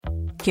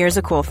Here's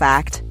a cool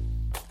fact.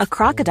 A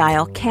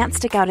crocodile can't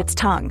stick out its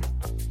tongue.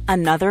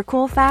 Another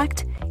cool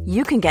fact,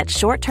 you can get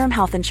short-term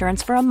health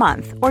insurance for a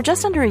month or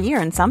just under a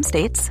year in some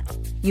states.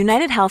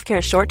 United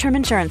Healthcare short-term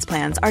insurance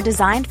plans are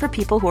designed for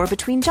people who are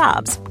between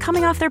jobs,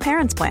 coming off their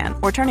parents' plan,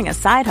 or turning a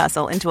side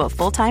hustle into a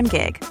full-time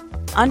gig.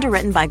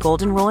 Underwritten by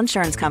Golden Rule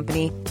Insurance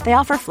Company, they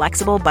offer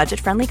flexible,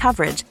 budget-friendly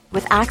coverage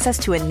with access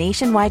to a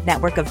nationwide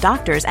network of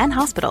doctors and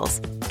hospitals.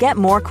 Get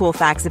more cool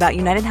facts about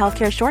United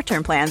Healthcare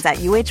short-term plans at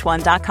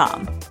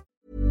uh1.com.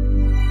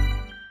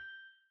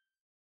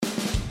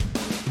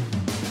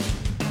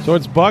 So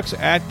it's Bucks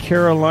at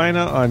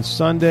Carolina on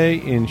Sunday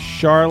in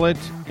Charlotte.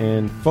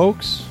 And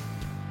folks,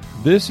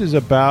 this is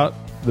about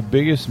the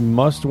biggest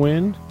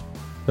must-win,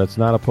 that's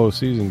not a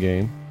postseason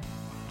game,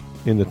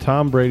 in the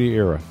Tom Brady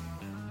era.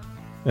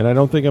 And I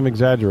don't think I'm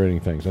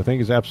exaggerating things. I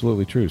think it's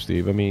absolutely true,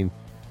 Steve. I mean,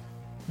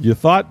 you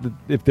thought that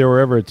if there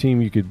were ever a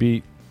team you could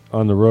beat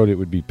on the road, it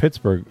would be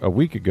Pittsburgh a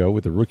week ago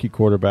with the rookie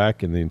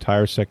quarterback and the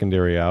entire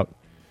secondary out.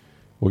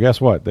 Well, guess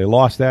what? They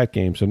lost that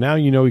game. So now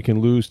you know you can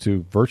lose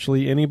to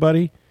virtually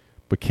anybody.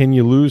 But can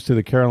you lose to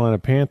the Carolina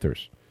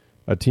Panthers,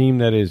 a team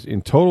that is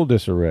in total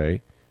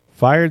disarray,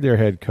 fired their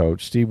head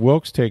coach, Steve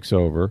Wilks takes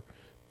over,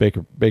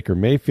 Baker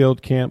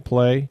Mayfield can't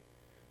play,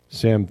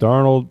 Sam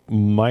Darnold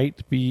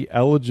might be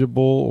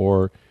eligible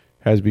or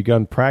has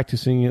begun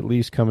practicing at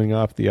least coming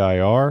off the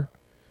IR.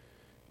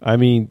 I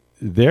mean,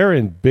 they're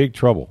in big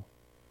trouble,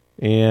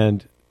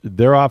 and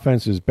their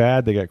offense is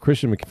bad. They got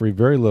Christian McCaffrey,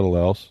 very little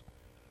else.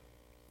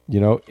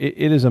 You know,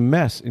 it is a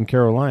mess in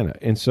Carolina,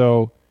 and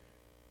so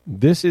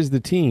this is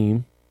the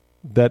team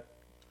that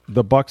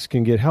the Bucs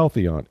can get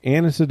healthy on.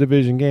 And it's a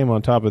division game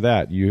on top of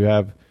that. You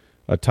have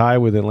a tie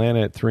with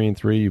Atlanta at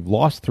 3-3. You've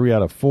lost 3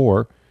 out of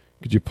 4.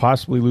 Could you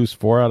possibly lose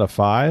 4 out of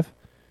 5?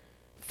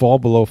 Fall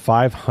below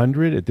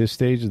 500 at this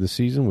stage of the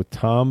season with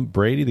Tom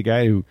Brady, the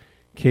guy who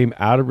came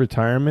out of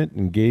retirement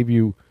and gave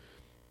you,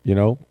 you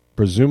know,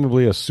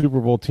 presumably a Super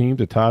Bowl team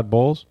to Todd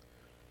Bowles.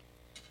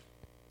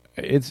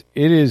 It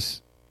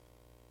is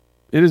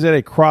at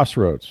a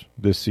crossroads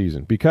this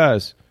season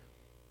because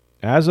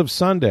as of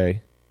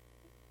Sunday,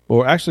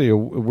 or actually,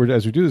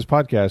 as we do this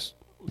podcast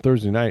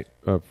Thursday night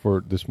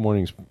for this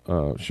morning's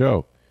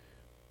show,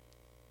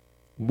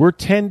 we're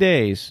 10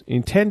 days.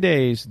 In 10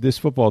 days, this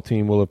football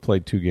team will have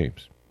played 2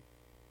 games.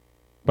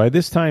 By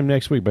this time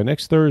next week, by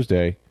next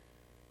Thursday,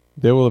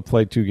 they will have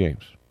played 2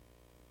 games.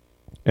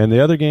 And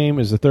the other game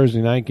is the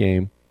Thursday night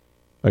game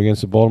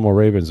against the Baltimore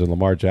Ravens and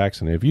Lamar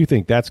Jackson. If you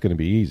think that's going to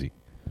be easy,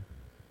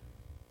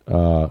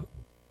 I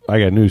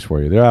got news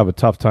for you. They'll have a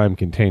tough time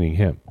containing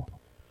him.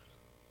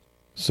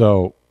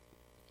 So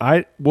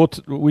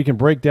we can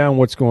break down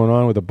what's going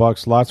on with the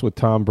Bucs. Lots with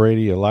Tom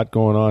Brady, a lot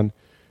going on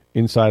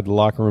inside the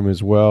locker room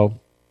as well.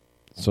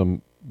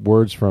 Some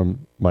words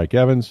from Mike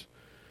Evans.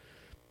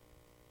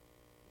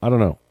 I don't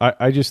know.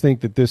 I just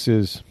think that this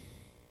is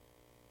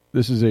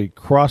a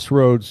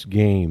crossroads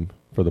game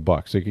for the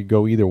Bucs. It could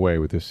go either way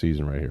with this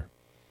season right here.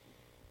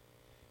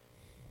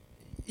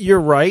 You're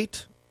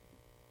right,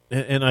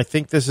 and I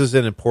think this is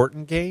an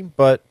important game,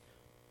 but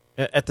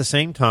at the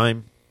same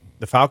time,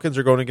 the Falcons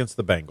are going against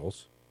the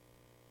Bengals.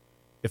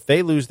 If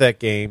they lose that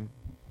game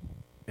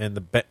and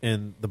the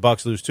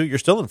Bucs lose too, you're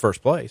still in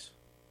first place.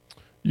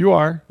 You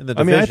are. In the I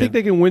division. mean, I think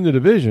they can win the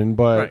division,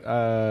 but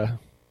Right.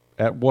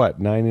 At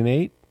what,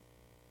 9-8?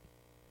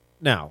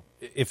 Now,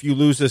 if you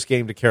lose this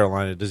game to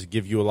Carolina, does it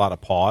give you a lot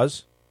of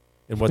pause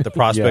in what the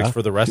prospects Yeah.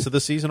 for the rest of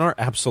the season are?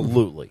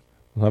 Absolutely.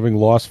 Having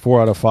lost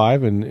 4 out of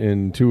 5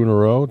 in 2 in a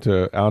row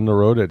to on the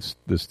road at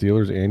the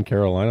Steelers and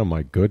Carolina,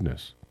 my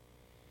goodness.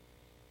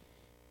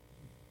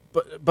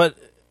 But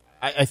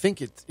I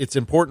think it's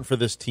important for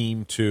this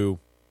team to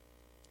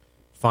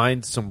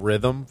find some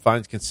rhythm,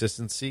 find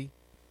consistency,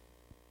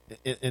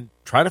 and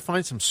try to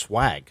find some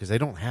swag because they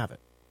don't have it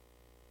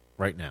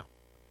right now.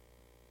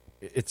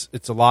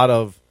 It's a lot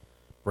of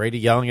Brady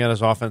yelling at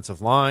his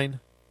offensive line,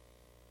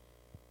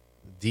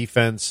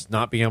 defense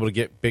not being able to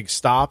get big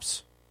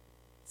stops,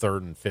 3rd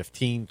and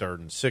 15, 3rd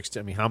and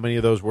 16. I mean, how many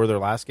of those were their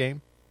last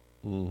game?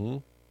 Mm-hmm.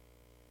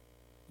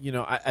 You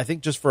know, I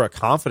think just for a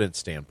confidence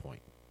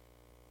standpoint,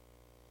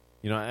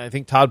 you know, I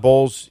think Todd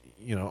Bowles,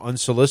 you know,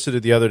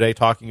 unsolicited the other day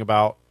talking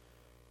about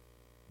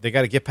they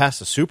got to get past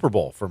the Super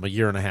Bowl from a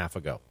year and a half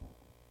ago.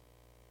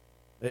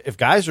 If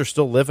guys are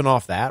still living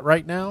off that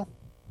right now,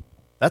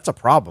 that's a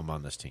problem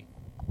on this team.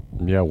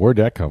 Yeah, where'd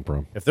that come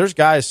from? If there's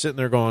guys sitting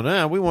there going,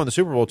 we won the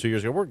Super Bowl 2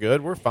 years ago, we're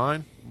good, we're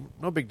fine,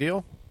 no big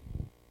deal,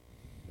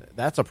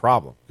 that's a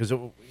problem. Because,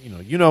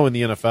 you know in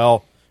the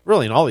NFL,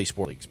 really in all these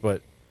sport leagues,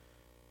 but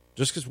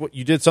just because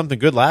you did something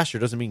good last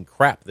year doesn't mean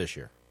crap this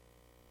year.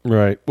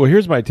 Right. Well,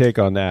 here's my take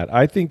on that.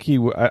 I think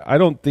I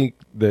don't think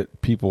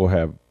that people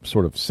have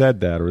sort of said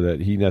that or that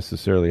he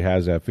necessarily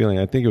has that feeling.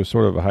 I think it was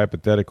sort of a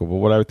hypothetical. But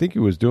what I think he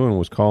was doing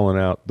was calling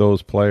out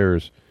those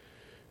players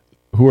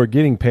who are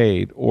getting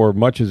paid or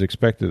much is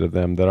expected of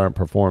them that aren't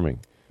performing.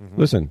 Mm-hmm.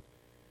 Listen,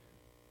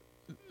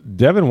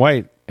 Devin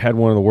White had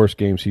one of the worst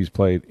games he's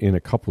played in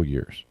a couple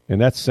years. And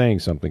that's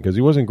saying something because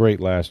he wasn't great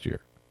last year.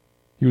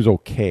 He was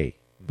okay,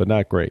 but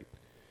not great.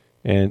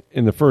 And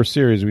in the first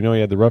series, we know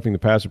he had the roughing the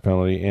passer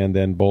penalty, and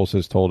then Bowles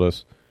has told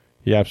us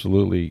he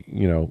absolutely,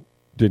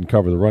 didn't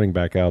cover the running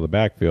back out of the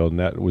backfield, and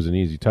that was an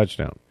easy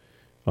touchdown.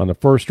 On the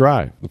first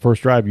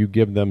drive, you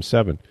give them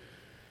 7.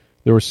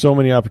 There were so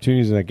many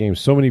opportunities in that game,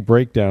 so many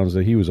breakdowns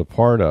that he was a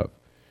part of.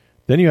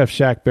 Then you have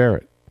Shaq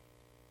Barrett.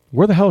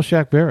 Where the hell is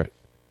Shaq Barrett?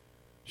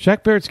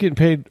 Shaq Barrett's getting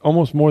paid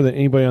almost more than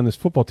anybody on this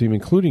football team,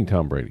 including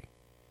Tom Brady.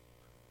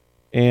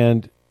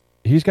 And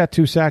he's got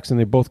 2 sacks, and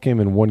they both came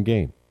in one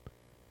game.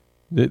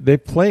 They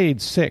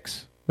played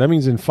 6. That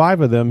means in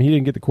 5 of them, he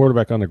didn't get the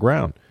quarterback on the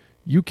ground.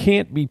 You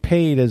can't be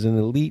paid as an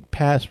elite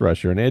pass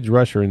rusher, an edge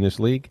rusher in this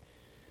league,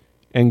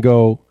 and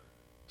go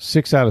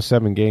 6 out of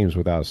 7 games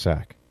without a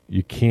sack.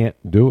 You can't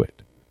do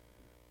it,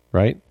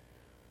 right?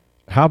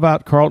 How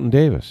about Carlton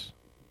Davis?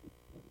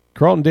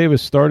 Carlton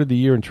Davis started the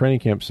year in training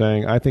camp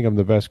saying, I think I'm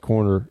the best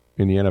corner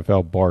in the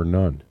NFL, bar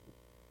none.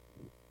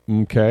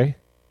 Okay.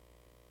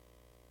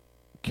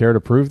 Care to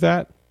prove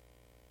that?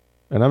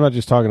 And I'm not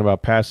just talking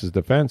about passes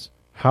defense.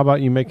 How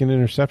about you make an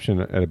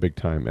interception at a big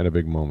time, at a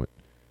big moment?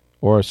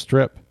 Or a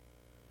strip?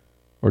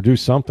 Or do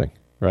something,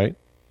 right?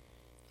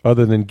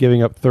 Other than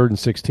giving up 3rd and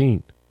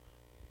 16.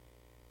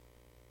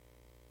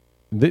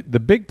 The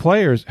big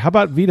players, how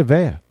about Vita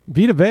Vea?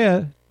 Vita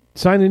Vea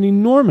signed an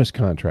enormous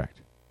contract.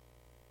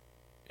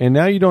 And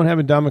now you don't have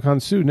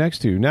Ndamukong Suh next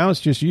to you. Now it's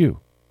just you,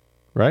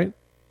 right?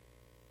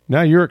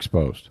 Now you're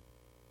exposed.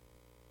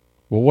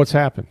 Well, what's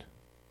happened?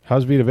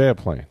 How's Vita Vea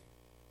playing?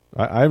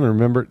 I even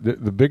remember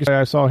the biggest play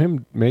I saw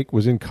him make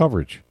was in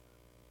coverage.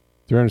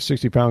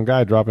 360-pound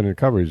guy dropping in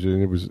coverage.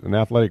 And it was an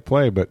athletic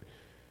play, but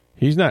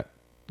he's not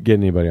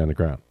getting anybody on the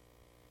ground.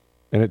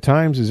 And at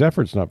times his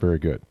effort's not very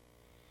good.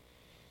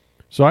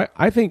 So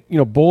I think,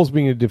 Bowles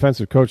being a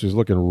defensive coach is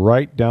looking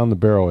right down the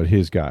barrel at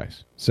his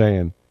guys,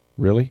 saying,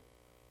 really?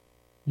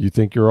 You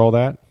think you're all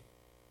that?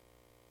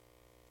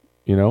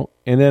 And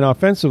then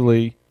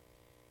offensively,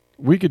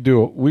 we could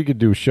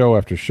do show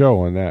after show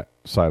on that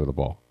side of the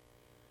ball.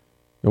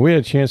 And we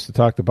had a chance to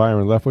talk to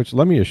Byron Leftwich.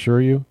 Let me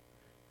assure you,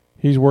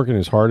 he's working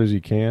as hard as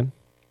he can.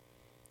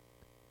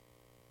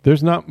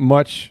 There's not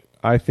much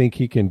I think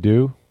he can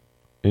do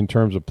in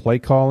terms of play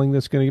calling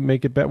that's going to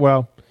make it better.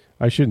 Well,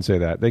 I shouldn't say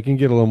that. They can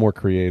get a little more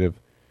creative.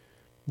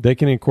 They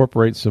can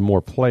incorporate some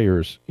more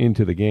players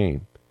into the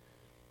game.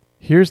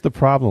 Here's the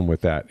problem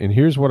with that, and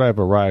here's what I've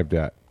arrived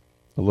at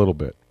a little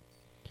bit,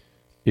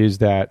 is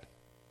that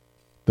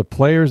the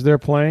players they're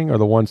playing are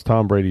the ones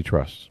Tom Brady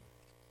trusts,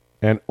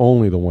 and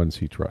only the ones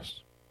he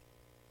trusts.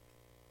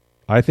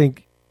 I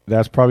think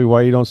that's probably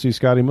why you don't see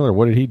Scotty Miller.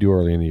 What did he do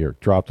early in the year?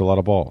 Dropped a lot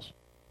of balls,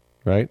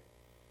 right?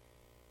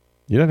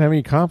 You don't have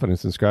any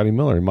confidence in Scotty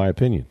Miller, in my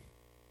opinion.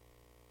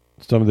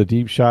 Some of the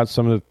deep shots,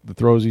 some of the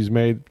throws he's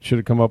made, should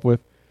have come up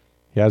with,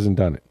 he hasn't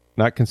done it.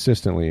 Not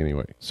consistently,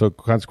 anyway. So,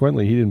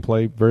 consequently, he didn't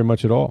play very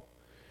much at all.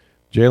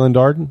 Jalen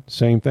Darden,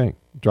 same thing.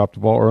 Dropped the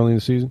ball early in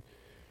the season.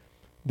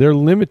 They're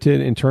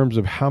limited in terms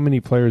of how many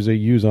players they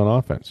use on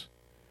offense.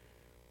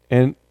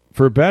 And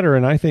for better,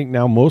 and I think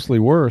now mostly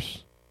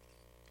worse,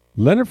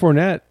 Leonard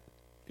Fournette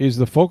is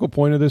the focal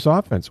point of this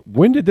offense.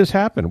 When did this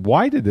happen?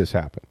 Why did this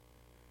happen?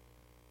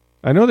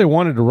 I know they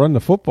wanted to run the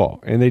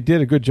football, and they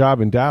did a good job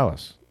in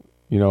Dallas.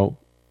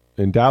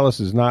 And Dallas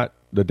is not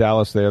the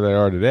Dallas they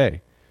are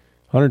today.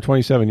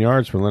 127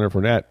 yards for Leonard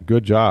Fournette.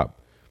 Good job.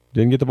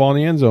 Didn't get the ball in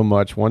the end zone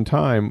much. One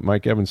time,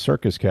 Mike Evans'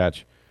 circus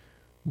catch.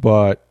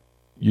 But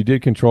you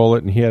did control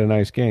it, and he had a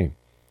nice game.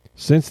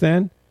 Since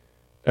then,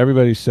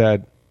 everybody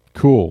said,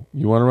 cool,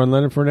 you want to run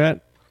Leonard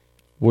Fournette?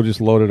 We'll just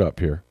load it up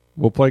here.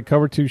 We'll play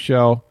cover 2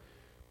 shell,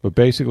 but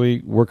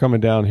basically we're coming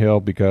downhill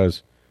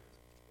because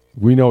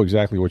we know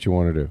exactly what you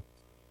want to do.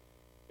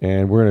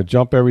 And we're going to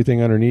jump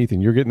everything underneath,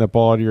 and you're getting that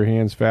ball out of your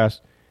hands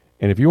fast.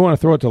 And if you want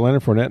to throw it to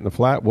Leonard Fournette in the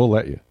flat, we'll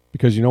let you.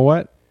 Because you know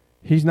what?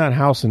 He's not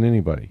housing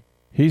anybody.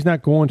 He's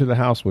not going to the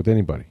house with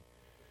anybody.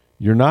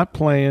 You're not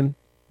playing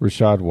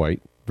Rachaad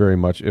White very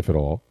much, if at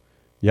all.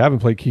 You haven't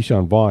played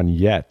Keyshawn Vaughn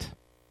yet.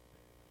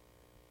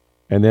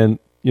 And then,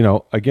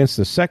 against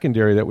the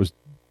secondary that was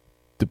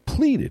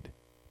depleted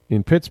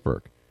in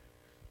Pittsburgh,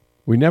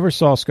 we never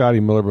saw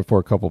Scotty Miller before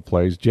a couple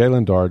plays.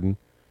 Jalen Darden,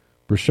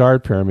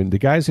 Brashard Perriman, the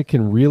guys that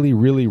can really,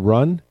 really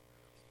run,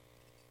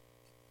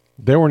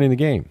 they weren't in the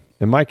game.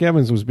 And Mike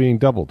Evans was being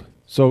doubled.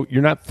 So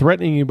you're not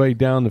threatening anybody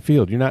down the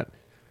field. You're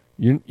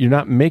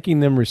not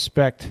making them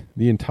respect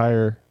the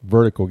entire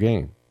vertical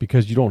game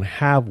because you don't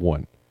have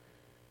one.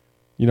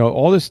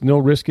 All this no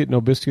risk it,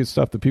 no biscuit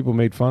stuff that people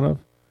made fun of,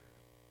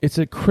 it's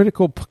a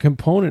critical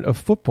component of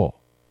football.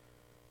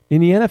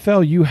 In the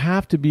NFL, you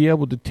have to be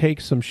able to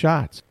take some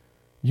shots.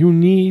 You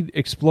need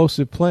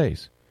explosive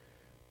plays.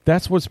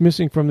 That's what's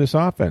missing from this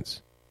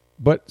offense.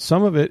 But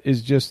some of it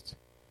is just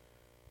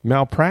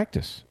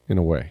malpractice in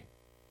a way.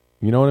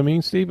 You know what I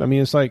mean, Steve? I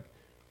mean, it's like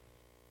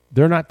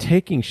they're not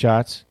taking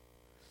shots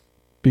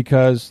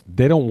because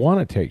they don't want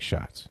to take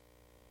shots.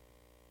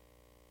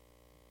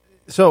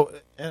 So,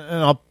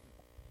 and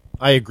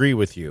I agree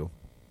with you.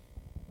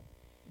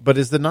 But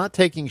is the not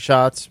taking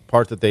shots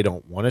part that they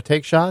don't want to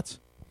take shots?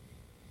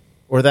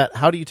 Or that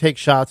how do you take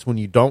shots when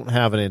you don't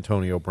have an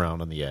Antonio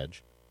Brown on the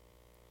edge?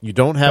 You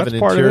don't have That's an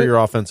part of interior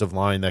it. offensive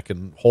line that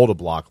can hold a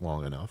block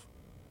long enough.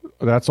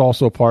 That's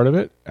also part of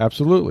it.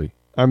 Absolutely.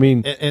 I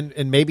mean,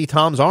 And maybe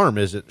Tom's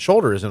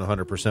shoulder isn't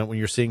 100% when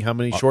you're seeing how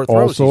many short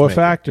throws also he's a making.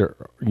 factor.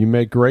 You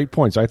make great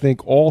points. I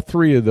think all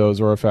three of those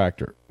are a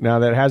factor. Now,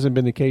 that hasn't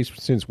been the case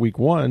since week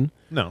one.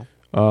 No.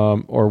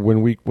 Or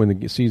when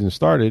the season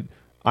started.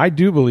 I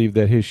do believe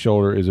that his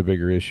shoulder is a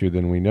bigger issue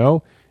than we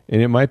know,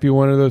 and it might be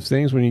one of those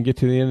things when you get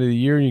to the end of the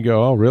year and you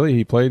go, "Oh, really?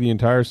 He played the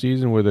entire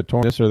season with a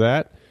torn this or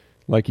that,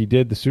 like he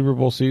did the Super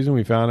Bowl season."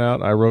 We found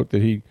out. I wrote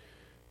that he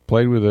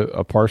played with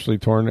a partially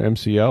torn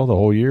MCL the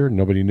whole year.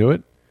 Nobody knew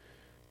it.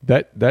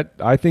 That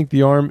I think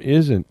the arm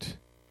isn't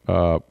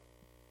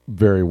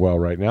very well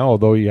right now,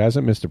 although he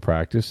hasn't missed a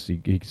practice.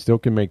 He still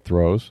can make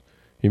throws.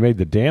 He made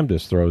the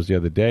damnedest throws the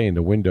other day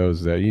into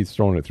windows that he's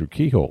throwing it through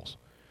keyholes.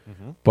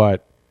 Mm-hmm.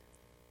 But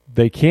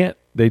they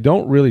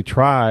don't really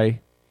try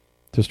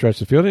to stretch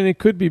the field, and it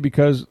could be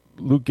because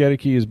Luke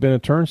Gedeke has been a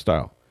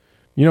turnstile.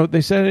 You know,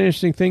 they said an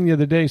interesting thing the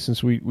other day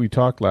since we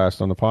talked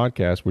last on the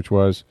podcast, which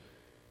was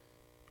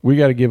we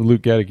got to give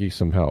Luke Gedeke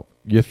some help.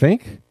 You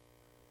think?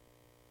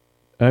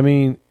 I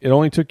mean, it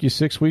only took you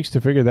 6 weeks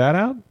to figure that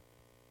out?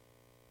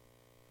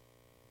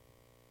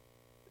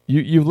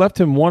 You've left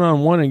him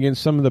one-on-one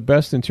against some of the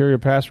best interior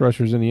pass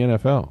rushers in the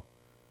NFL.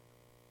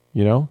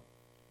 You know?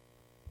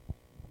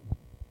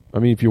 I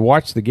mean, if you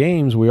watch the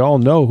games, we all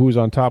know who's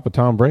on top of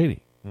Tom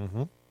Brady.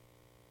 Mm-hmm.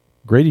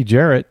 Grady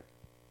Jarrett,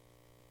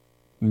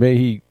 may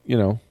he,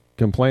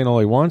 complain all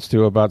he wants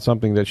to about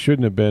something that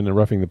shouldn't have been a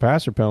roughing the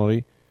passer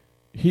penalty,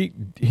 he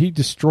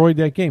destroyed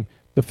that game.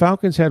 The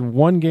Falcons had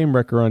one game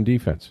wrecker on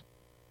defense.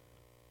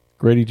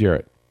 Grady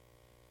Jarrett.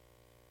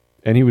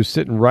 And he was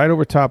sitting right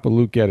over top of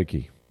Luke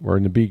Gedeke, or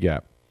in the B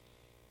gap.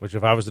 Which,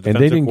 if I was the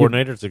defensive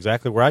coordinator, it's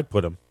exactly where I'd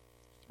put him.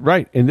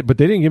 Right, but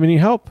they didn't give any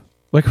help.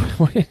 Like,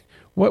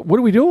 what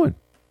are we doing?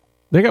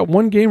 They got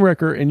one game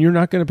wrecker, and you're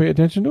not going to pay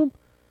attention to him?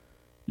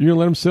 You're going to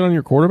let him sit on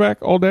your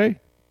quarterback all day?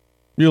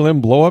 You're going to let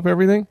him blow up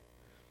everything?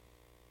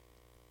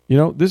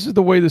 This is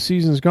the way the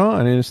season's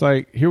gone, and it's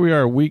like, here we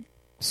are, week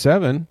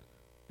 7,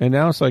 and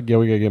now it's like, yeah,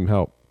 we got to give him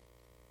help.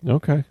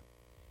 Okay.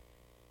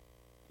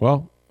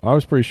 Well, I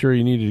was pretty sure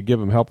you needed to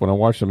give him help when I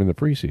watched him in the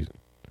preseason.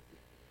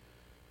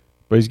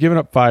 But he's given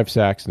up 5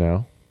 sacks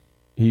now.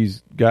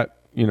 He's got,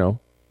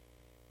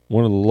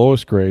 one of the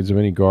lowest grades of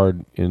any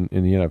guard in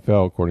the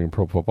NFL, according to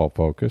Pro Football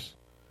Focus.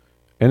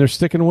 And they're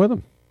sticking with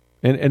him.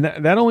 And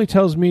that only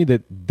tells me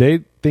that they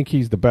think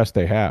he's the best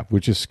they have,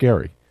 which is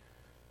scary.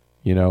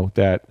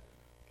 That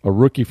a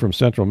rookie from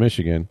Central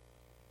Michigan,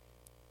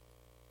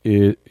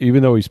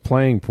 even though he's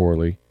playing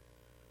poorly,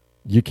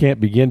 you can't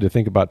begin to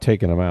think about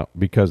taking him out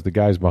because the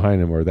guys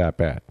behind him are that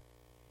bad.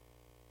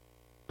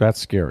 That's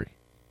scary.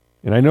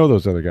 And I know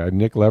those other guys,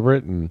 Nick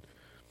Leverett and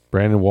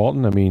Brandon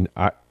Walton. I mean,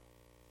 I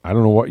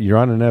don't know what, you're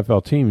on an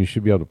NFL team, you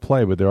should be able to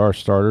play, but there are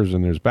starters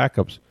and there's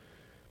backups.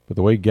 But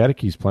the way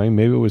Gedeke's playing,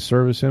 maybe it would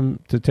service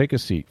him to take a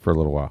seat for a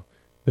little while.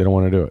 They don't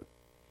want to do it.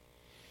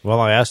 Well,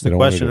 I asked the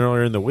question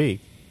earlier in the week.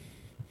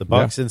 The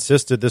Bucs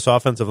insisted this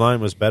offensive line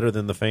was better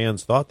than the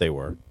fans thought they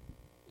were.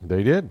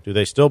 They did. Do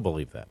they still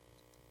believe that?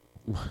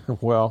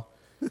 Well,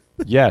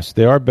 yes,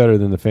 they are better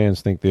than the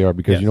fans think they are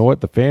because you know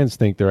what? The fans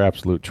think they're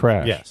absolute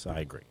trash. Yes, I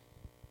agree.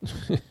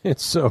 And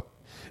so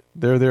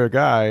they're their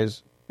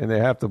guys, and they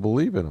have to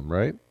believe in them,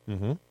 right?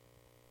 Mm-hmm.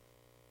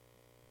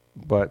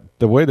 But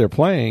the way they're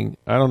playing,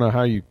 I don't know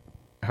how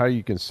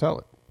you can sell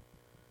it.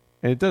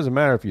 And it doesn't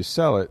matter if you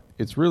sell it.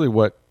 It's really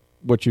what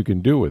you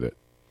can do with it.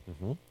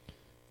 Mm-hmm.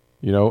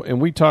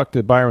 And we talked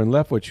to Byron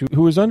Leftwich,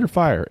 who was under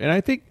fire. And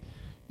I think,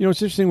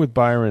 it's interesting with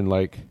Byron,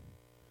 like,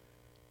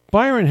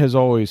 Byron has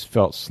always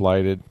felt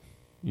slighted,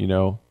 in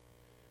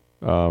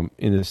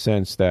the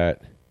sense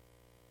that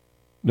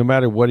no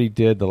matter what he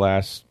did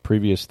the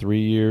previous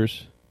 3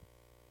 years,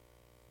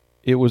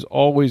 it was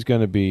always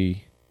going to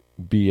be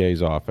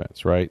BA's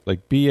offense, right?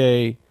 Like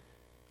it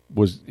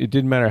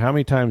didn't matter how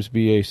many times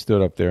BA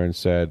stood up there and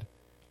said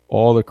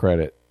all the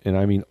credit, and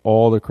I mean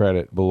all the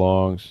credit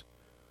belongs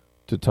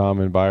to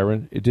Tom and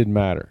Byron. It didn't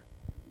matter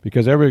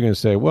because everyone's going to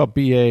say, well,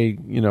 BA,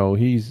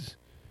 he's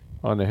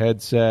on the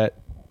headset.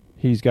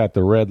 He's got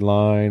the red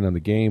line on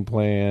the game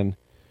plan,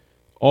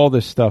 all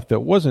this stuff that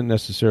wasn't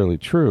necessarily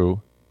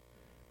true,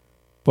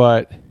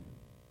 but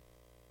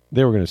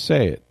they were going to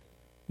say it.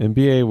 And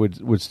BA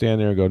would stand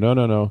there and go,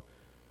 no,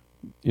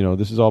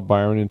 this is all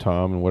Byron and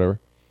Tom and whatever.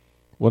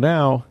 Well,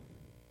 now,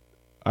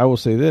 I will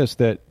say this,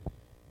 that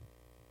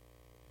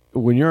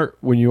when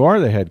you are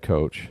the head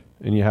coach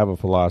and you have a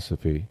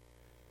philosophy,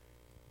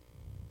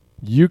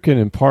 you can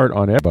impart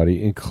on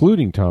everybody,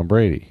 including Tom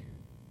Brady,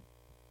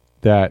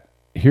 that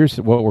here's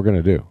what we're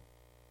going to do.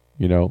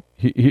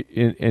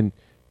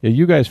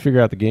 You guys figure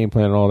out the game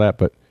plan and all that,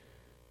 but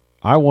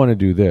I want to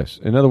do this.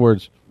 In other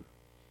words,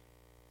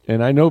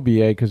 and I know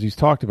BA because he's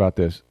talked about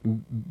this,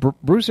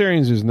 Bruce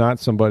Arians is not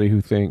somebody who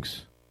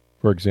thinks,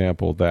 for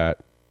example, that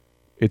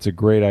it's a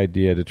great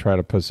idea to try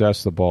to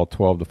possess the ball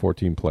 12 to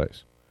 14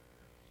 plays.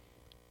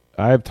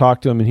 I have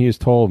talked to him, and he has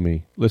told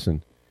me,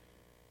 listen,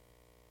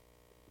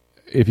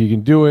 if you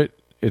can do it,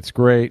 it's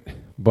great,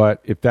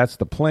 but if that's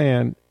the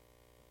plan,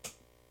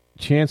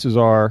 chances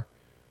are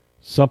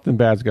something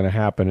bad's going to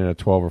happen in a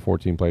 12 or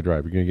 14 play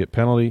drive. You're going to get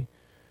penalty.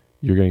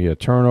 You're going to get a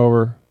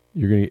turnover.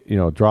 You're going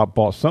to drop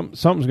ball.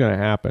 Something's going to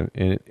happen,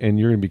 and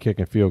you're going to be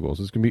kicking field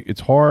goals.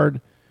 It's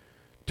hard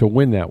to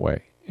win that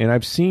way. And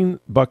I've seen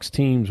Bucs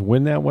teams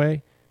win that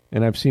way,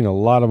 and I've seen a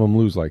lot of them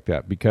lose like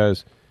that,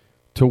 because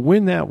to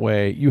win that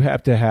way, you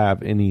have to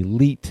have an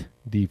elite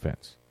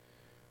defense.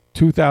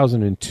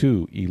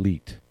 2002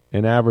 elite,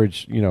 an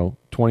average,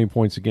 20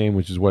 points a game,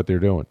 which is what they're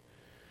doing.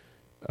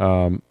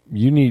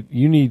 You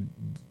need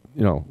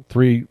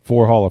 3-4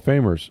 Hall of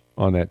Famers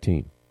on that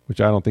team,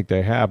 which I don't think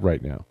they have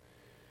right now.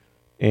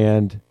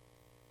 And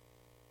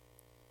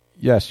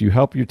yes, you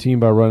help your team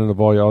by running the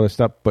ball, all this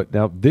stuff. But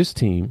now this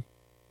team,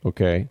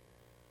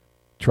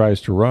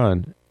 tries to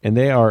run, and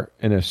they are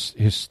a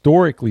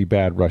historically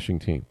bad rushing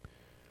team.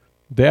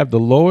 They have the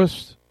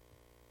worst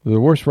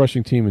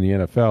rushing team in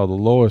the NFL, the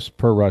lowest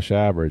per rush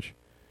average.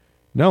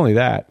 Not only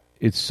that,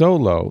 it's so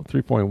low,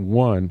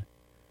 3.1,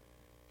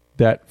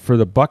 that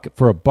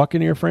for a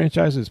Buccaneer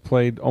franchise that's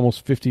played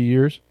almost 50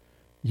 years,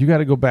 you got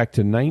to go back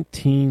to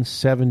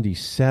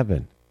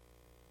 1977.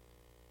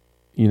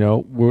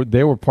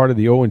 They were part of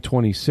the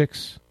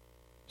 0-26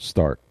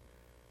 start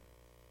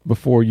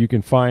before you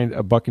can find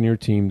a Buccaneer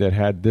team that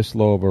had this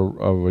low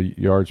of a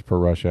yards per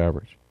rush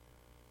average.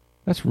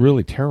 That's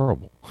really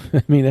terrible.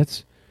 I mean,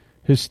 that's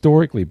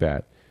historically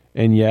bad.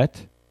 And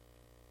yet,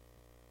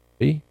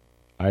 I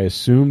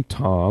assume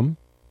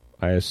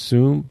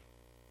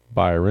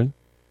Byron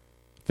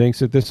thinks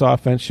that this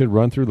offense should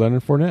run through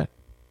Leonard Fournette.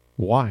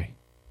 Why?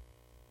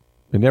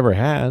 It never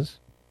has.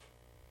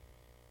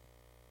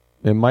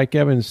 And Mike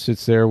Evans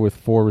sits there with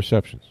 4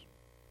 receptions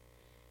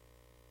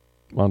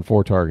on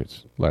 4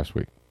 targets last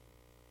week.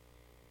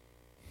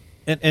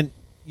 And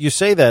you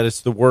say that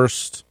it's the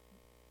worst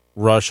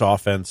rush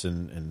offense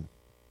in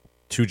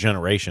 2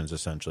 generations,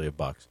 essentially, of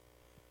Bucs.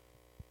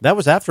 That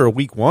was after a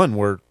week 1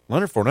 where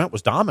Leonard Fournette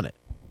was dominant.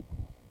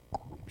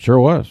 Sure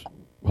was.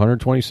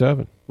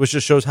 127. Which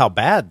just shows how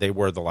bad they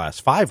were the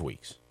last 5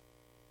 weeks.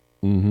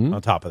 Mm-hmm.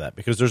 On top of that,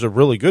 because there's a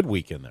really good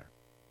week in there.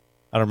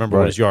 I don't remember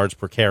what his yards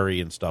per carry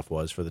and stuff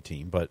was for the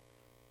team, but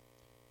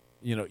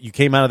you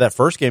came out of that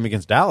first game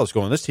against Dallas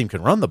going, this team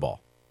can run the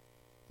ball.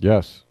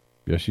 Yes,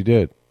 you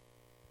did.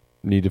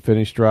 Need to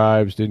finish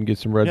drives, didn't get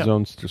some red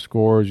zones to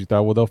scores. You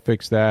thought, well, they'll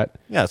fix that.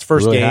 Yeah, it's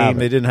first game.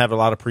 They didn't have a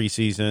lot of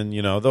preseason.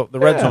 The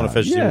red zone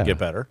efficiency will get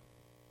better.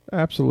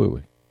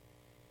 Absolutely.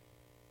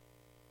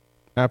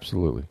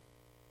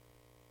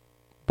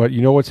 But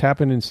you know what's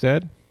happened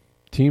instead?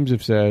 Teams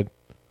have said,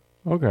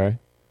 okay,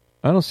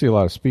 I don't see a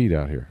lot of speed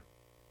out here.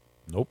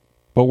 Nope.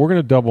 But we're going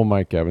to double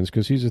Mike Evans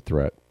because he's a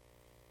threat.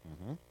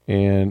 Mm-hmm.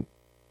 And,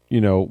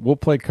 we'll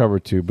play cover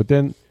 2. But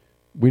then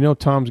we know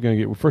Tom's going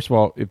to get – first of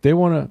all, if they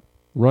want to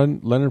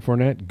run Leonard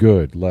Fournette,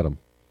 good, let him.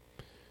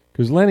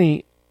 Because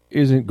Lenny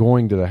isn't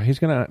going to –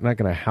 he's not going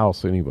to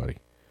house anybody.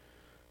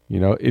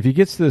 If he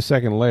gets to the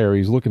second layer,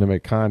 he's looking to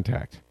make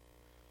contact.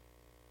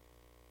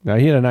 Now,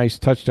 he had a nice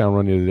touchdown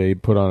run the other day. He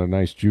put on a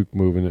nice juke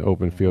move in the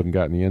open field and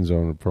got in the end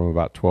zone from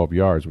about 12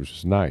 yards, which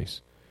is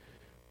nice.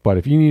 But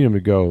if you need him to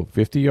go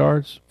 50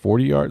 yards,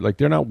 40 yards,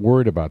 they're not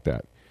worried about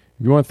that.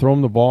 If you want to throw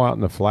him the ball out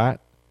in the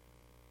flat,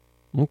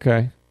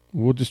 okay,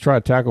 we'll just try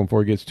to tackle him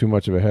before he gets too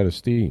much of a head of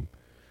steam.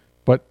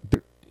 But,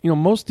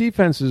 most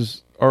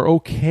defenses are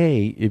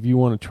okay if you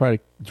want to try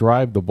to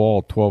drive the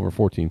ball 12 or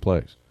 14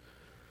 plays.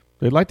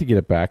 They'd like to get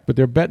it back, but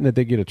they're betting that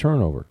they get a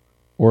turnover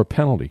or a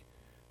penalty,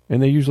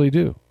 and they usually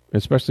do.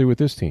 Especially with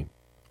this team,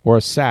 or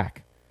a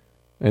sack,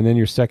 and then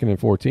you're 2nd and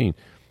 14.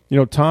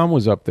 Tom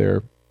was up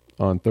there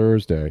on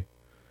Thursday,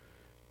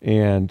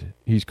 and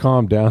he's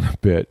calmed down a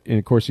bit. And,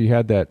 of course, he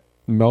had that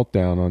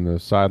meltdown on the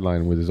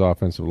sideline with his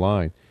offensive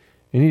line.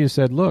 And he just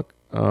said, look,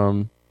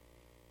 I've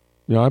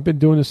been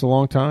doing this a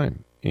long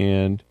time,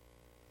 and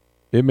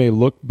it may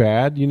look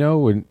bad,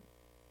 when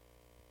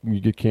you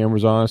get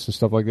cameras on us and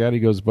stuff like that. He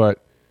goes,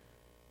 but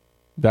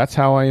that's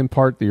how I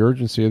impart the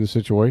urgency of the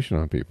situation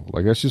on people.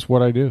 That's just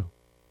what I do.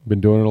 Been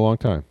doing it a long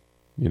time,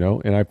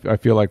 and I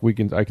feel like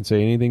I can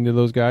say anything to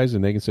those guys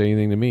and they can say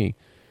anything to me,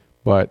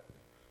 but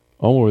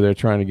I'm over there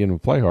trying to get them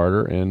to play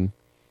harder, and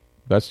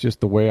that's just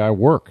the way I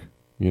work,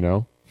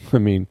 I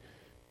mean,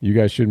 you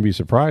guys shouldn't be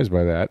surprised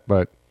by that,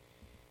 but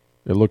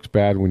it looks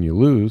bad when you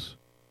lose,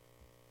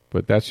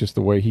 but that's just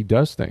the way he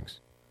does things.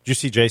 Did you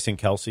see Jason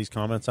Kelsey's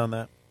comments on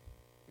that?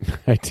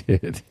 I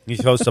did. He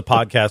hosts a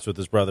podcast with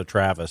his brother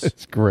Travis.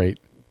 It's great.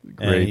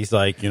 And he's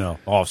like,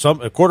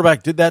 a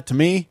quarterback did that to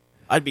me,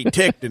 I'd be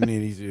ticked, and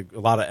he's a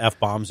lot of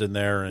F-bombs in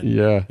there.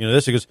 And,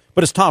 this, he goes,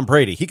 but it's Tom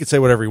Brady. He could say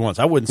whatever he wants.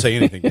 I wouldn't say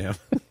anything to him.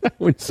 I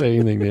wouldn't say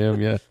anything to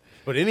him, yeah.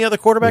 But any other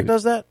quarterback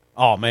does that?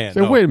 Oh, man.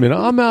 So wait a minute.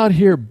 I'm out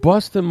here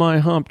busting my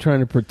hump trying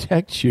to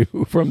protect you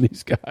from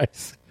these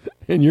guys,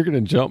 and you're going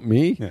to jump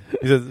me? Yeah.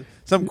 He says,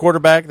 some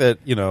quarterback that,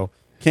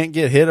 can't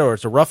get hit, or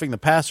it's a roughing the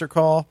passer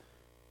call.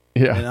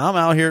 Yeah. And I'm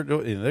out here, they're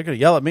going to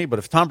yell at me, but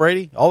if Tom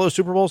Brady, all those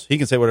Super Bowls, he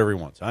can say whatever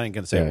he wants. I ain't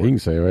going to say a word. He can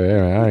say,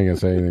 I ain't going to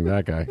say anything to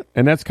that guy.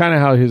 And that's kind of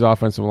how his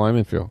offensive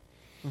linemen feel.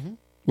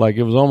 Mm-hmm.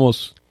 It was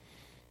almost,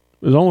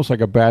 it was almost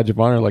like a badge of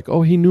honor, like,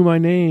 oh, he knew my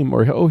name,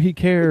 or oh, he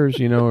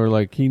cares, or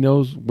like he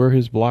knows where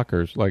his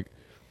blockers, like,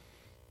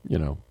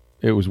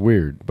 it was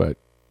weird, but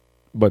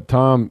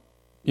Tom,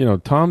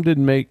 Tom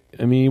didn't make.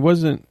 I mean, he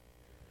wasn't.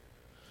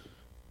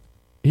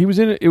 He was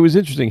in. It was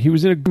interesting. He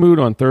was in a good mood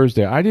on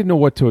Thursday. I didn't know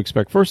what to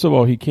expect. First of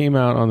all, he came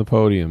out on the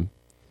podium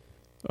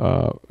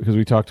because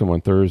we talked to him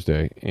on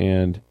Thursday,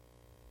 and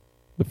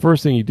the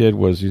first thing he did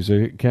was he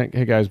said,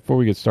 "Hey guys, before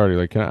we get started,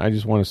 like, I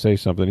just want to say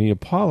something." He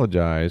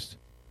apologized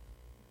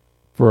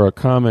for a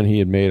comment he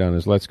had made on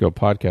his Let's Go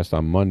podcast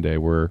on Monday,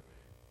 where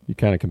he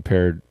kind of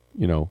compared,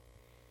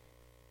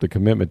 the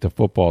commitment to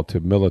football to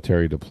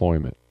military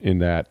deployment. In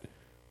that,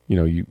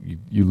 you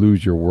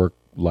lose your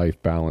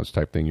work-life balance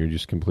type thing. You're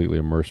just completely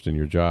immersed in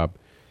your job,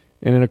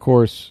 and then of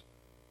course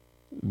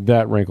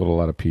that rankled a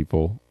lot of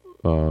people,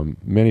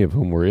 many of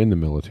whom were in the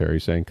military,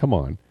 saying, "Come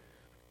on,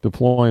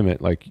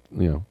 deployment, like,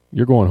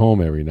 you're going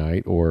home every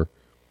night, or,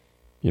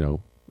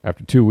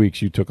 after 2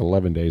 weeks you took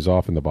 11 days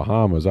off in the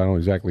Bahamas. I don't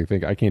exactly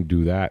think I can't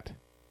do that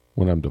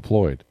when I'm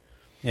deployed."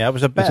 Yeah, it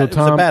was a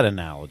bad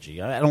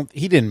analogy.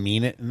 He didn't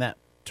mean it in that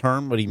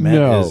term. What he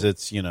meant is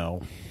it's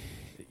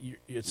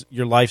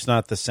your life's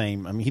not the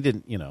same. I mean, he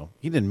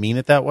didn't mean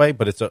it that way,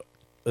 but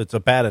it's a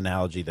bad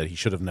analogy that he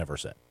should have never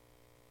said.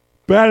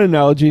 Bad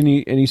analogy,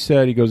 and he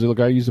said, he goes, "Look,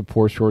 I use a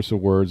poor choice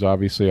of words.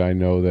 Obviously, I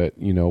know that,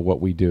 what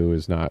we do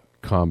is not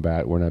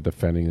combat. We're not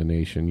defending the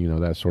nation,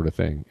 that sort of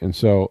thing." And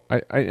so,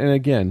 and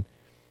again,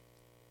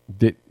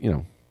 did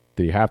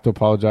he have to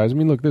apologize? I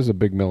mean, look, this is a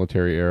big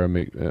military era,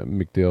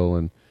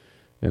 MacDill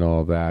and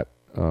all of that.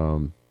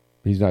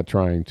 He's not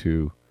trying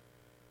to,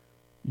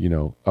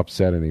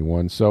 upset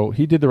anyone. So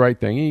he did the right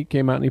thing. He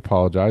came out and he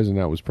apologized, and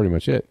that was pretty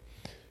much it.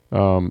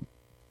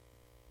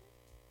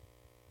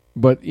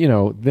 But,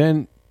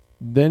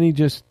 then he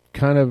just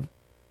kind of,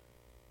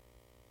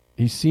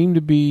 he seemed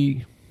to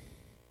be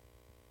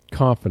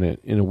confident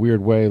in a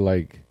weird way,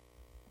 like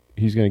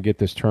he's going to get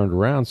this turned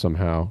around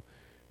somehow.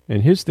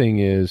 And his thing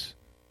is,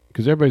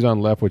 because everybody's on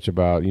Leftwich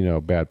about,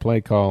 bad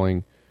play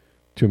calling,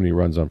 too many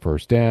runs on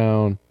first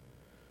down,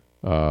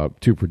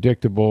 too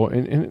predictable,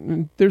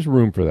 and there's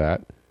room for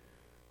that.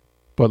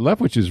 But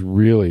Leftwich is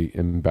really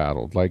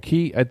embattled. Like,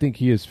 I think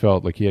he has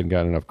felt like he hadn't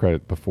gotten enough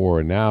credit before,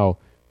 and now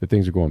that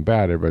things are going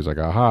bad, everybody's like,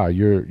 aha,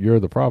 you're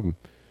the problem.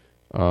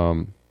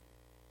 And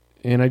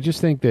I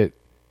just think that,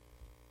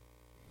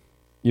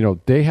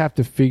 they have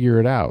to figure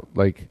it out.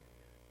 Like,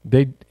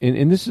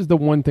 and this is the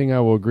one thing I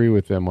will agree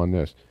with them on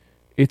this.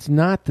 It's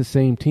not the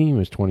same team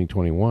as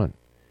 2021.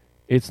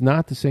 It's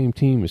not the same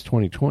team as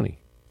 2020.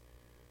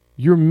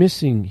 You're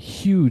missing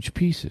huge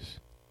pieces.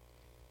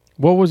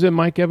 What was it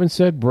Mike Evans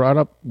said, brought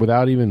up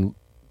without even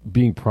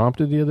being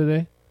prompted the other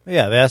day?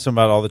 Yeah, they asked him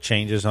about all the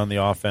changes on the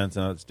offense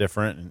and it's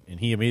different, and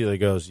he immediately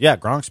goes, "Yeah,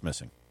 Gronk's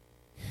missing."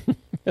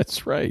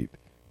 That's right.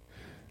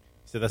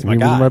 So that's my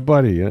guy. He was my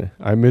buddy.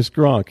 I miss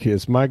Gronk.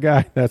 It's my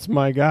guy. That's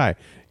my guy.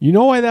 You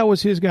know why that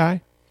was his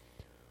guy?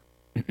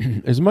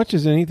 As much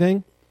as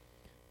anything,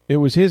 it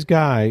was his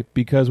guy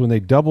because when they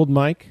doubled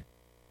Mike,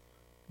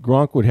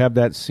 Gronk would have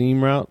that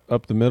seam route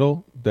up the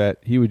middle that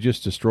he would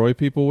just destroy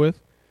people with.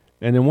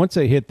 And then once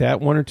they hit that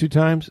one or two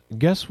times,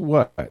 guess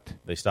what?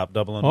 They stopped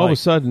doubling All Mike. of a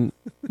sudden,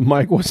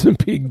 Mike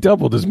wasn't being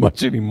doubled as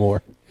much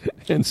anymore.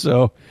 And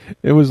so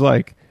it was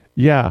like,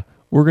 yeah,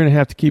 we're going to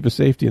have to keep a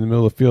safety in the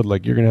middle of the field.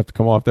 Like, you're going to have to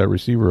come off that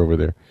receiver over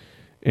there.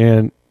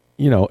 And,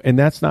 and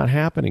that's not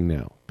happening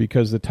now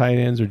because the tight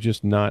ends are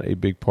just not a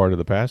big part of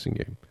the passing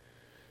game.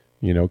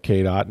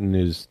 Cade Otton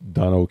is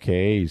done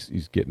okay.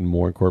 He's getting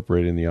more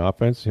incorporated in the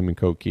offense, him and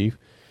Coach Keefe.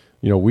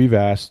 We've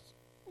asked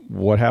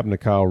what happened to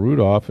Kyle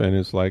Rudolph, and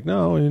it's like,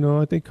 no,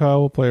 I think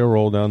Kyle will play a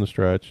role down the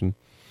stretch. And,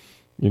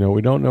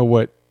 we don't know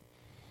what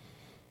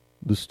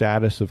the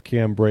status of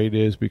Cam Brate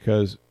is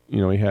because, he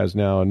has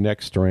now a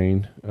neck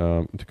strain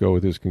to go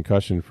with his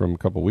concussion from a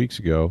couple weeks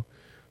ago.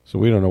 So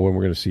we don't know when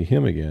we're going to see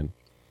him again.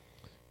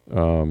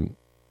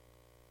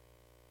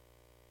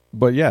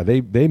 But yeah,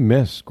 they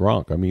miss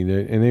Gronk. I mean,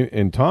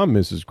 and Tom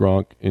misses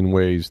Gronk in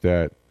ways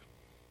that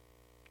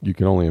you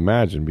can only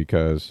imagine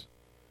because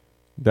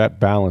that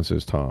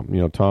balances Tom.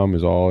 Tom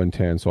is all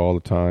intense all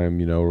the time.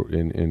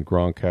 And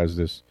Gronk has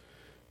this,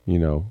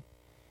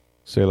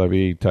 c'est la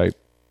vie type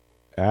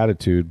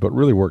attitude, but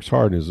really works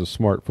hard and is a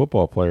smart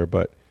football player.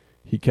 But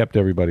he kept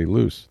everybody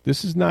loose.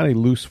 This is not a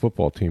loose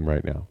football team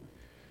right now.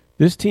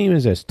 This team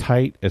is as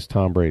tight as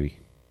Tom Brady,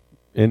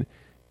 and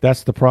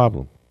that's the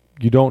problem.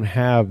 You don't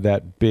have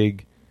that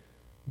big,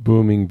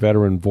 booming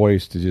veteran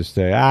voice to just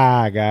say,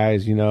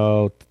 guys,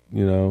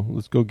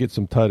 let's go get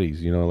some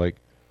tutties. Like,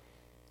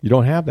 you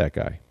don't have that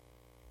guy.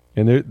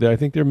 And I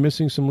think they're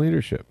missing some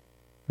leadership.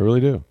 I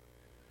really do.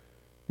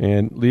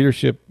 And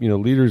leadership,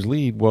 leaders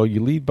lead. Well,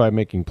 you lead by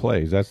making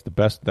plays. That's the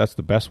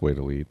best way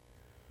to lead.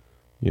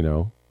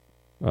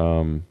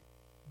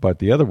 But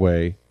the other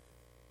way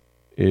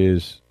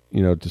is,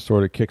 to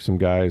sort of kick some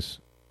guys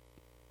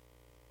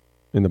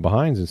in the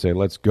behinds and say,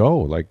 let's go.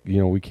 Like,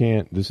 we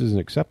can't, this isn't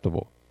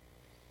acceptable.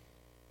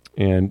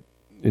 And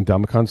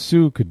Ndamukong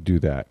Suh could do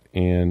that.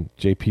 And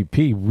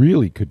JPP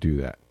really could do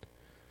that.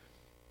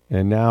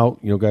 And now,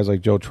 guys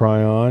like Joe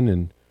Tryon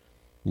and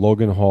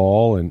Logan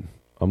Hall, and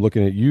I'm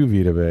looking at you,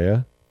 Vita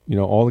Vea,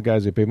 all the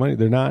guys that pay money,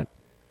 they're not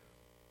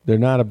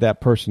of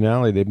that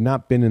personality. They've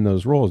not been in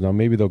those roles. Now,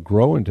 maybe they'll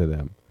grow into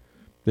them.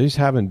 They just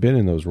haven't been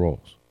in those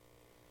roles.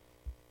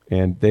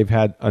 And they've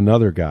had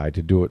another guy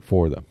to do it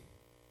for them.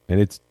 And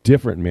it's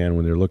different, man,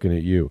 when they're looking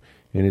at you.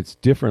 And it's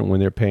different when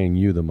they're paying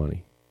you the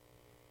money.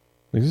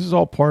 Like, this is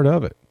all part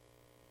of it.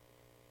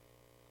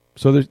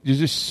 So there's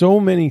just so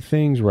many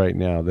things right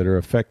now that are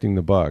affecting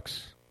the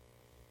Bucs.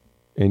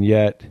 And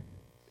yet,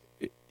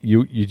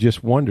 you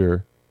just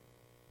wonder,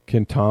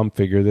 can Tom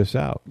figure this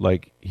out?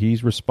 Like,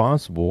 he's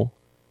responsible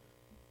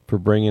for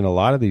bringing a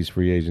lot of these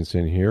free agents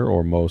in here,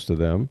 or most of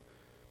them.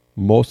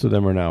 Most of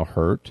them are now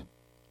hurt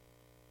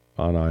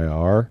on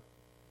IR,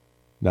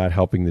 not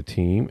helping the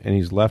team, and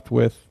he's left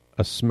with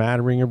a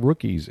smattering of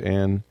rookies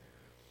and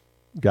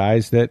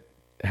guys that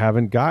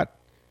haven't got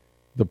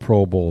the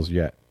Pro Bowls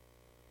yet,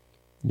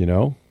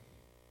 and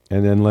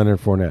then Leonard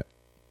Fournette.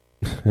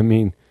 I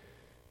mean,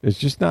 it's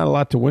just not a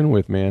lot to win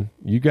with, man.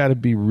 You got to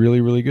be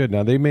really, really good.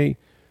 Now, they may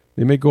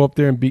go up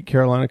there and beat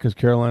Carolina because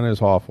Carolina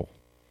is awful.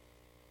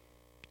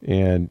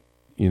 And,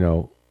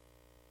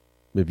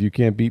 if you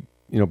can't beat,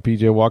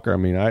 P.J. Walker, I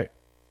mean,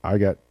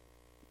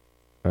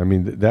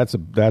 that's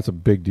a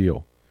big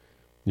deal.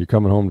 You're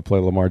coming home to play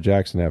Lamar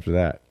Jackson after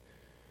that.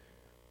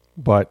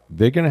 But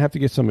they're going to have to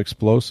get some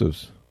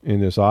explosives in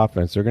this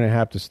offense. They're going to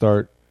have to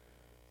start,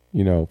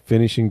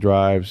 finishing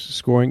drives,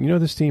 scoring.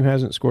 This team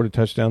hasn't scored a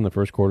touchdown in the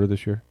first quarter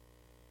this year.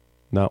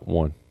 Not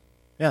one.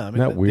 Yeah, I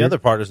mean, the other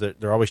part is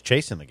that they're always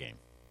chasing the game.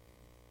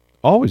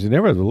 Always. They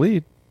never have the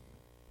lead.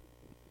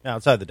 Yeah,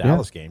 outside the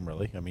Dallas game,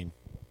 really. I mean.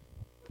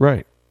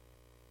 Right.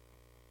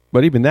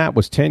 But even that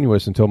was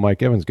tenuous until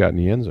Mike Evans got in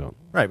the end zone.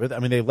 Right, but I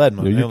mean, they led.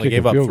 They only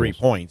gave up 3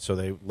 points, so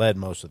they led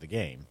most of the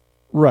game.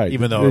 Right,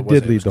 even though it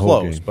was the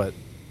close. Whole game.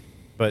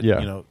 But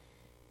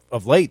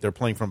of late they're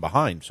playing from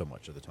behind so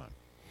much of the time,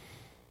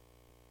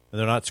 and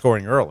they're not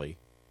scoring early.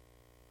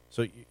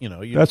 So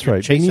that's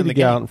right. They need to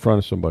get out in front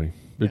of somebody.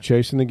 They're Yeah.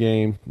 chasing the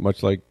game,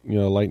 much like a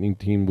Lightning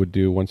team would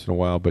do once in a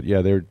while. But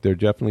yeah, they're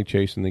definitely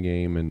chasing the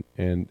game,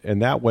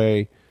 and that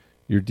way,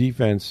 your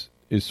defense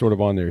is sort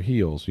of on their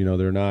heels.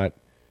 They're not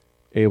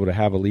able to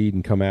have a lead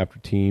and come after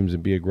teams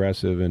and be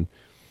aggressive. And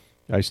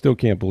I still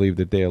can't believe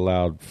that they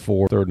allowed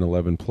 4 third and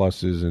 11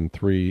 pluses and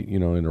 3,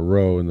 in a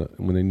row, and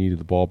when they needed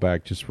the ball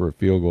back just for a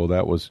field goal.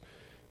 That was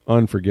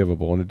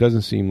unforgivable. And it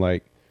doesn't seem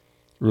like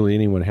really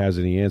anyone has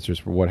any answers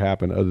for what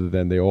happened other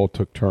than they all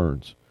took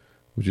turns,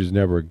 which is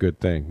never a good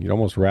thing. You'd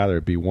almost rather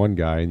it be one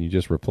guy and you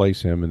just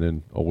replace him and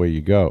then away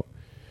you go.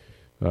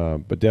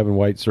 But Devin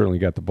White certainly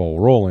got the ball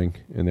rolling,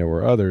 and there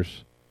were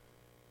others,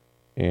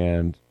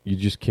 and you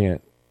just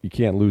can't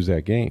lose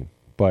that game.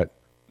 But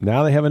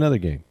now they have another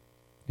game,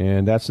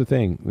 and that's the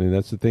thing.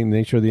 The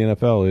nature of the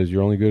NFL is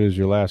you're only good as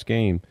your last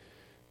game.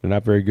 They're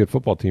not a very good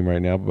football team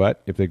right now,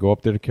 but if they go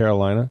up there to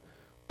Carolina,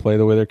 play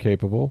the way they're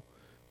capable,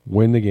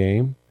 win the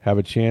game, have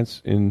a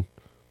chance in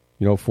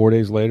 4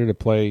 days later to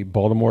play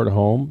Baltimore at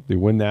home, they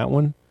win that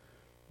one,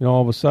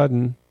 all of a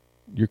sudden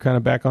you're kind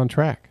of back on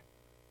track.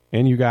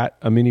 And you got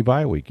a mini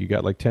bye week. You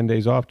got like 10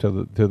 days off to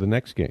the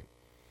next game,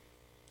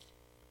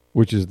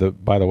 which is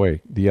by the way,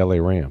 the LA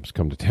Rams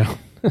come to town.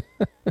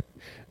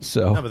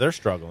 So, no, but they're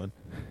struggling.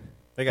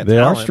 They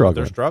are struggling. But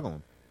they're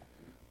struggling.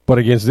 But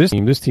against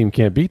this team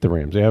can't beat the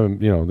Rams. They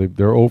haven't, they're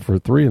 0 for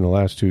 3 in the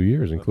last 2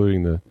 years,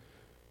 including the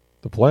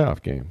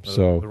playoff game.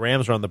 So the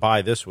Rams are on the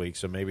bye this week,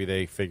 so maybe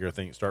they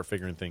start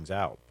figuring things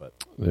out. But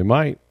they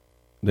might.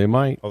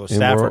 Although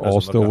Stafford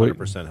doesn't look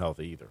 100%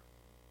 healthy either.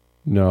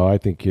 No, I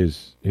think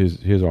his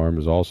arm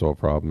is also a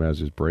problem,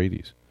 as is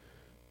Brady's.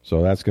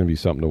 So that's going to be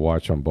something to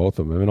watch on both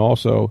of them. And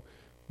also,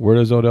 where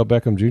does Odell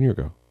Beckham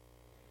Jr.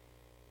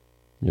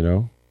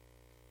 go?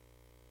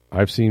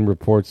 I've seen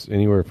reports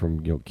anywhere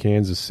from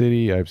Kansas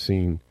City. I've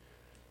seen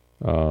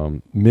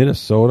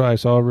Minnesota. I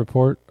saw a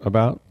report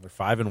about. They're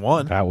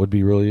 5-1. That would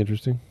be really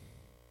interesting.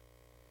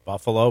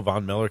 Buffalo.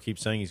 Von Miller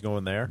keeps saying he's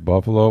going there.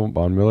 Buffalo.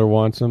 Von Miller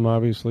wants him.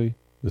 Obviously,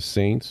 the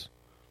Saints.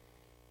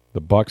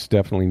 The Bucs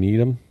definitely need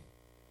him.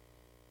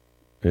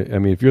 I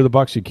mean, if you're the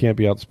Bucs, you can't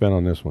be outspent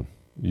on this one.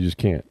 You just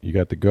can't. You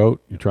got the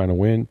GOAT. You're trying to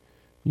win.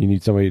 You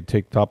need somebody to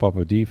take the top off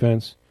of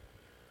defense.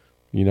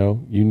 You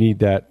need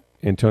that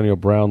Antonio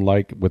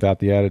Brown-like, without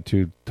the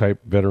attitude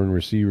type veteran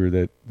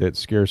receiver that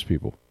scares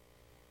people.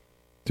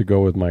 To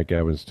go with Mike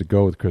Evans, to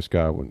go with Chris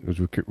Godwin, which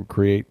would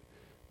create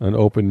an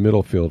open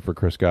middle field for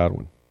Chris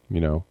Godwin.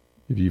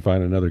 If you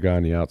find another guy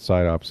on the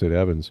outside opposite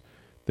Evans,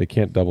 they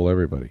can't double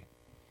everybody.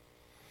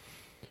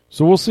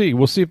 So we'll see.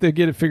 We'll see if they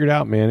get it figured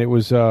out, man.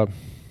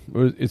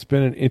 It's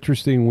been an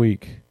interesting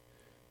week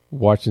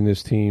watching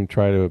this team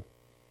try to,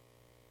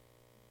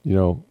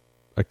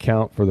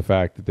 account for the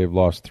fact that they've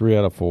lost 3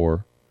 out of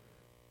 4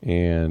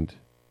 and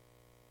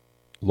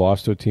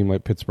lost to a team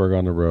like Pittsburgh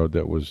on the road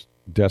that was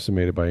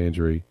decimated by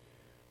injury.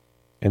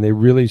 And they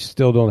really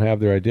still don't have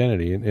their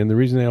identity. And the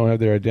reason they don't have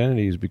their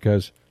identity is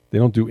because they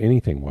don't do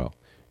anything well.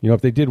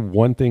 If they did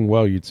one thing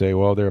well, you'd say,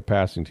 well, they're a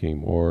passing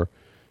team, or,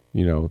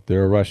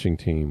 they're a rushing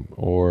team,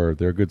 or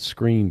they're a good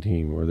screen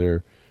team, or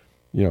they're,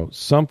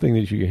 something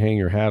that you can hang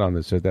your hat on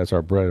that says that's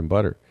our bread and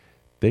butter.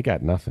 They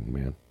got nothing,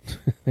 man.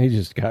 They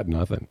just got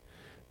nothing.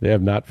 They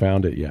have not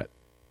found it yet.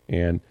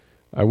 And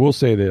I will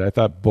say that I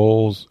thought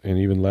Bowles and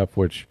even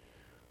Leftwich,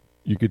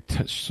 you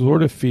could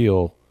sort of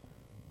feel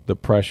the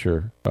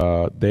pressure.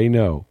 They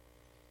know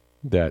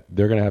that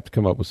they're going to have to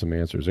come up with some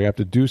answers. They have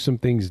to do some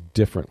things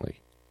differently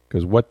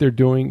because what they're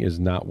doing is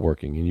not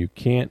working. And you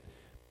can't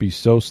be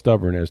so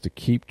stubborn as to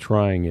keep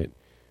trying it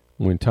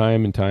when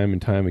time and time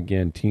and time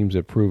again teams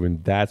have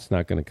proven that's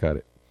not going to cut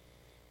it.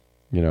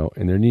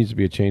 And there needs to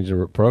be a change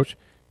in approach,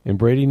 and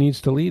Brady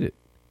needs to lead it.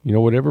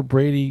 Whatever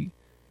Brady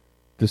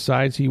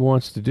decides he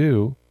wants to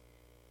do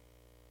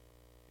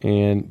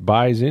and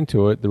buys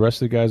into it, the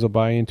rest of the guys will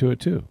buy into it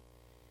too.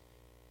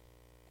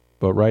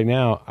 But right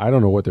now, I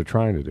don't know what they're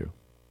trying to do.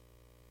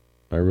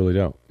 I really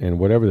don't. And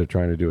whatever they're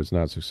trying to do, it's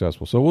not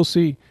successful. So we'll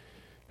see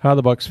how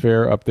the Bucs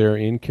fare up there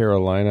in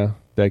Carolina.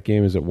 That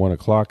game is at 1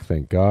 o'clock,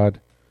 thank God.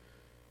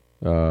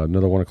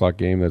 Another 1 o'clock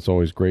game. That's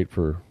always great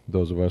for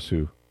those of us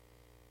who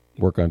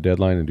work on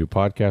deadline and do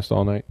podcasts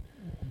all night.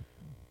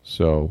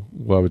 So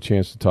we'll have a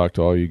chance to talk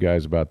to all you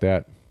guys about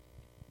that.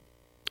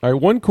 All right,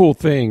 one cool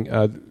thing.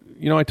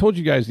 I told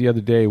you guys the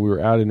other day we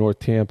were out in North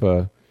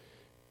Tampa,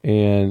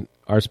 and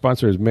our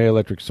sponsor is May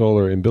Electric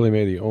Solar, and Billy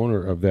May, the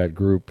owner of that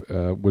group,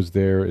 was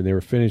there, and they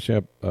were finishing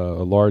up a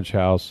large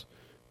house,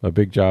 a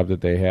big job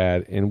that they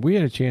had, and we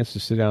had a chance to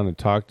sit down and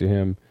talk to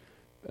him.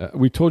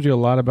 We told you a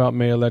lot about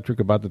May Electric,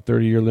 about the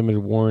 30-year limited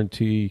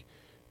warranty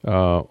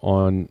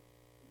on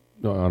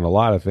a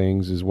lot of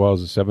things, as well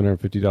as the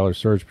 $750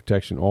 surge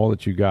protection, all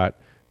that you got.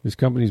 This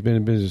company's been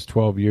in business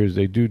 12 years.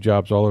 They do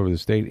jobs all over the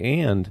state,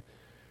 and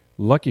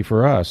lucky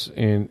for us,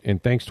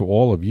 and thanks to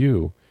all of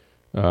you,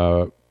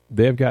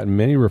 they have gotten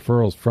many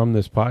referrals from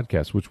this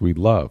podcast, which we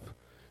love.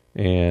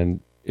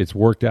 And it's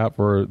worked out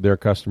for their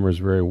customers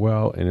very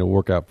well, and it'll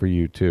work out for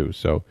you too.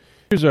 So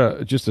here's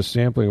just a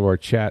sampling of our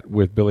chat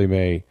with Billy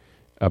May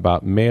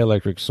about May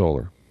Electric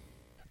Solar.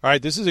 All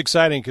right, this is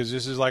exciting because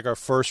this is like our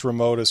first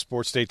remote at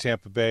Sports Day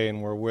Tampa Bay,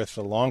 and we're with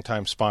a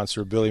longtime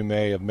sponsor, Billy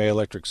May of May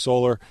Electric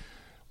Solar.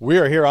 We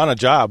are here on a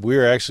job.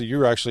 You're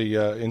actually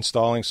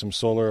installing some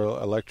solar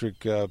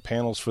electric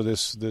panels for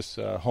this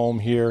home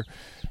here.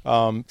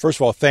 First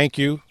of all, thank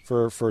you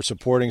for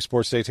supporting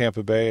Sports Day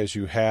Tampa Bay as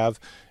you have,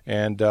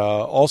 and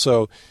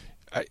also,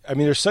 I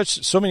mean, there's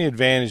so many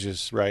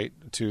advantages, right,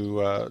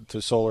 to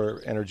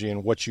solar energy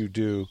and what you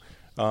do.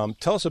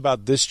 Tell us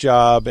about this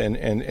job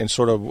and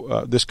sort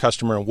of this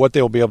customer and what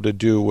they'll be able to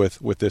do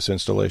with this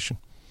installation.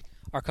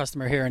 Our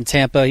customer here in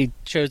Tampa, he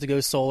chose to go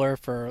solar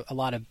for a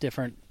lot of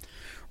different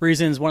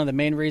reasons. One of the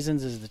main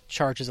reasons is to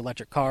charge his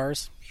electric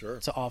cars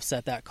to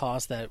offset that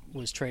cost that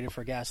was traded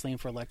for gasoline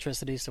for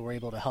electricity. So we're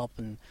able to help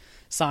and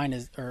design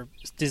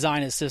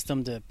his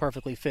system to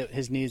perfectly fit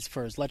his needs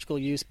for his electrical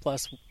use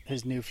plus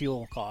his new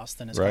fuel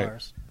cost in his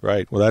cars.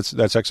 Right. Well,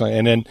 that's excellent.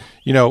 And then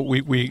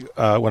we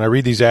when I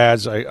read these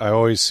ads, I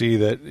always see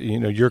that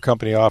your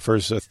company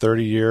offers a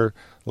 30-year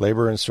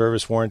labor and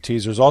service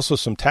warranties. There's also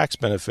some tax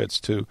benefits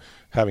to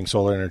having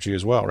solar energy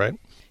as well, right?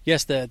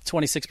 Yes, the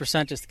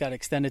 26% just got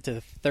extended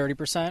to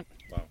 30%.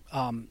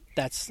 Wow.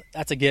 That's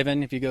a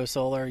given. If you go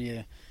solar,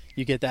 you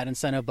get that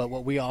incentive. But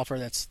what we offer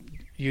that's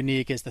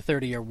unique is the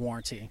 30-year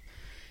warranty.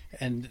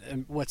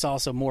 And what's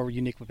also more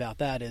unique about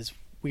that is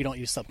we don't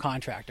use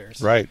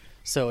subcontractors. Right.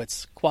 So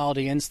it's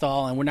quality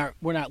install, and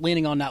we're not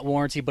leaning on that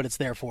warranty, but it's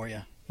there for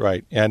you.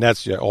 Right. And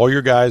that's all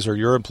your guys are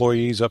your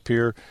employees up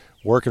here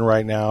working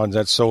right now, and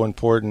that's so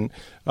important.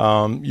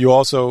 You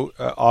also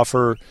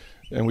offer,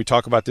 and we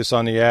talk about this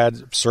on the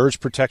ad, surge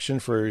protection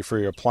for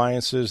your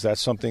appliances.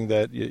 That's something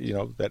that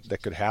that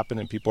could happen,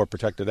 and people are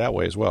protected that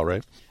way as well,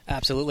 right?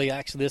 Absolutely.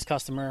 Actually, this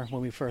customer,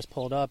 when we first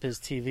pulled up,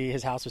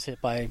 his house was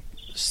hit by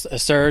a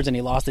surge, and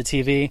he lost the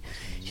TV.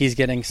 He's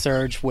getting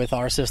surge with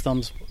our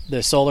systems.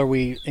 The solar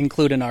we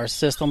include in our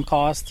system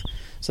cost,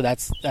 so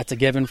that's a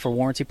given for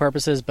warranty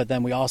purposes. But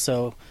then we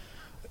also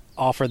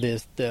offer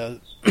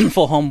the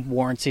full home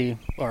warranty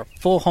or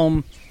full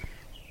home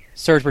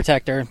surge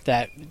protector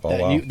that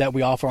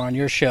we offer on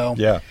your show.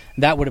 Yeah,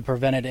 that would have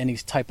prevented any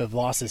type of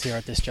losses here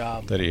at this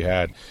job that he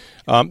had.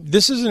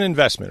 This is an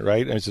investment,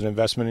 right? It's an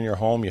investment in your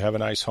home. You have a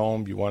nice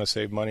home. You want to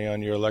save money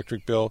on your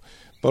electric bill.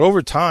 But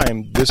over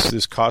time, this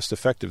is cost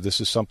effective.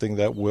 This is something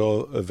that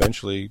will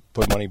eventually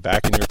put money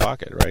back in your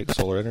pocket, right?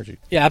 Solar energy.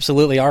 Yeah,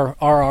 absolutely. Our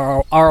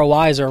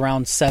ROIs are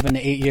around 7 to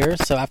 8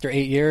 years. So after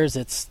 8 years,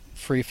 it's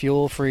free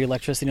fuel, free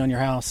electricity on your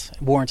house,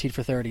 warranted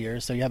for 30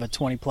 years. So you have a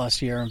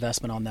 20-plus year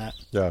investment on that.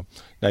 Yeah.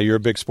 Now, you're a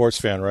big sports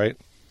fan, right?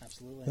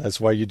 Absolutely. That's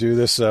why you do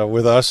this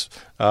with us.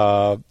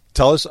 Tell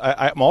us.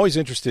 I'm always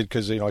interested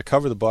because I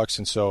cover the Bucs,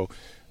 and so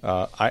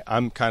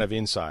I'm kind of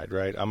inside,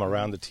 right? I'm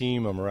around the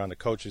team. I'm around the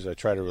coaches. I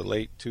try to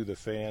relate to the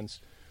fans.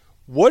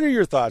 What are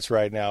your thoughts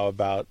right now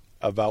about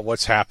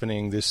what's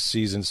happening this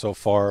season so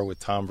far with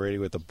Tom Brady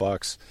with the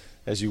Bucs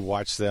as you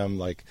watch them?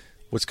 Like,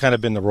 what's kind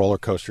of been the roller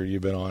coaster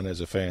you've been on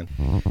as a fan?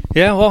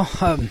 Yeah, well,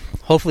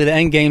 hopefully the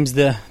end game's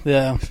the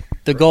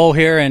the goal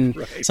here, and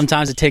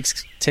sometimes it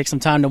takes some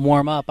time to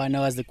warm up. I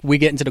know as we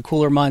get into the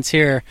cooler months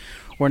here,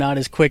 we're not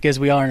as quick as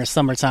we are in the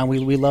summertime.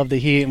 We love the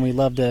heat, and we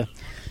love to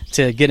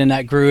get in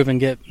that groove and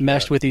get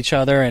meshed with each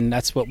other, and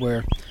that's what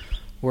we're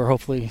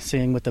hopefully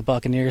seeing with the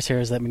Buccaneers here,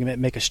 is that we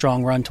can make a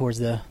strong run towards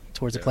the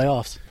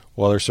playoffs.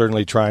 Well, they're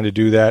certainly trying to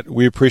do that.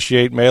 We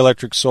appreciate May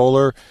Electric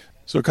Solar.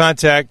 So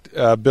contact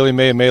Billy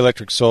May of May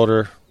Electric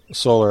Solar.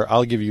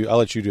 I'll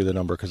let you do the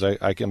number because I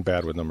am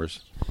bad with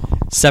numbers.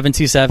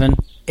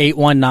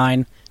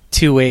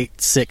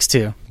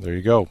 727-819-2862. There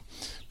you go.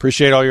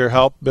 Appreciate all your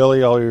help,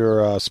 Billy, all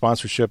your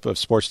sponsorship of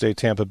Sports Day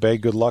Tampa Bay.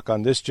 Good luck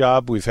on this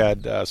job. We've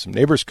had some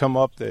neighbors come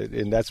up,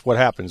 and that's what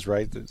happens,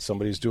 right? That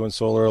somebody's doing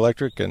solar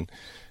electric, and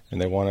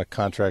they want to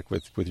contract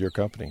with your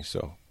company.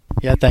 So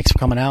yeah, thanks for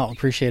coming out.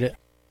 Appreciate it.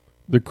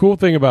 The cool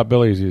thing about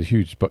Billy is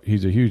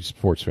he's a huge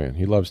sports fan.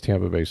 He loves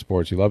Tampa Bay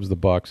sports. He loves the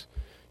Bucs.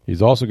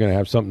 He's also going to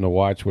have something to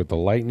watch with the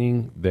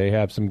Lightning. They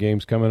have some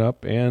games coming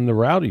up, and the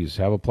Rowdies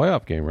have a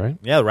playoff game, right?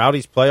 Yeah, the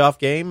Rowdies playoff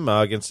game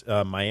against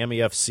Miami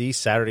FC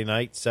Saturday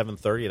night,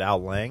 7:30 at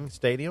Al Lang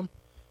Stadium.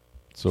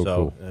 So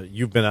cool.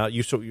 You've been out.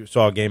 You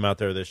saw a game out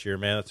there this year,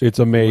 man. It's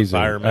amazing.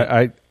 Cool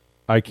environment.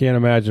 I can't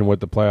imagine what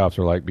the playoffs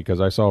are like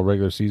because I saw a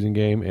regular season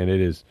game, and it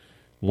is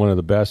one of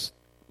the best,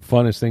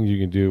 funnest things you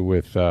can do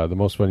with the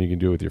most fun you can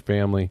do with your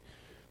family.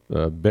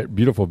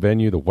 Beautiful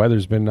venue. The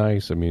weather's been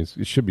nice. I mean,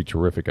 it should be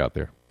terrific out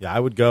there. Yeah, I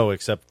would go,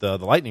 except the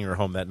Lightning are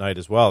home that night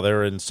as well.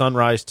 They're in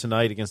Sunrise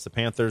tonight against the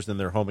Panthers, then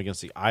they're home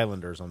against the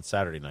Islanders on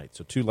Saturday night.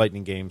 So 2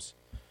 Lightning games.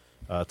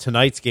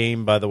 Tonight's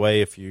game, by the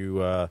way, if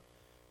you are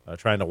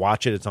trying to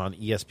watch it, it's on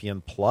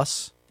ESPN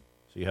Plus.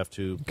 So you have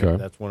to. Okay.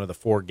 That's one of the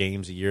 4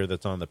 games a year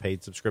that's on the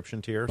paid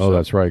subscription tier. Oh,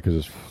 that's right, because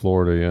it's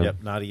Florida. Yeah.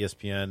 Yep, not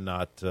ESPN,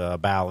 not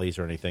Bally's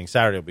or anything.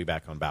 Saturday will be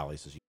back on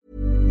Bally's.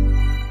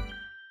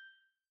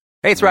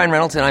 Hey, it's Ryan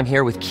Reynolds, and I'm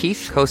here with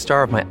Keith,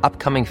 co-star of my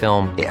upcoming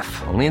film,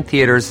 If, only in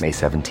theaters May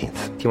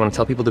 17th. Do you want to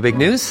tell people the big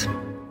news?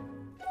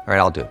 All right,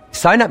 I'll do it.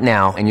 Sign up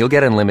now and you'll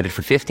get unlimited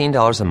for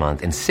 $15 a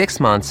month and 6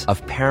 months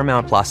of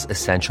Paramount Plus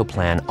Essential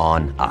Plan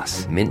on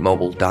us.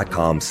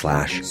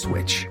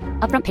 MintMobile.com/switch.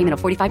 Upfront payment of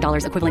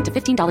 $45 equivalent to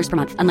 $15 per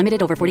month.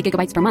 Unlimited over 40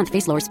 gigabytes per month.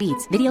 Face lower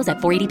speeds. Videos at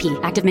 480p.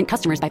 Active Mint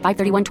customers by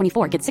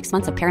 531.24 get 6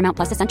 months of Paramount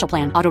Plus Essential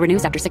Plan. Auto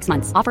renews after 6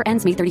 months. Offer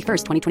ends May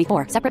 31st,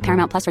 2024. Separate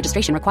Paramount Plus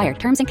registration required.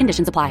 Terms and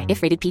conditions apply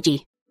if rated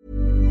PG.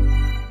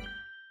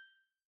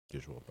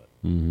 Usual, but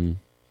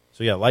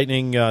So yeah,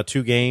 Lightning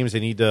 2 games. They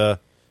need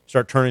to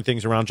start turning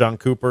things around. John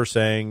Cooper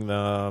saying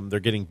they're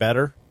getting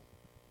better,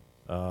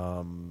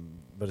 but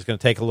it's going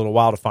to take a little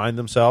while to find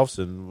themselves,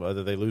 and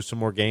whether they lose some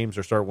more games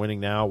or start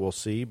winning now, we'll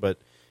see. But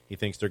he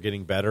thinks they're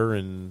getting better,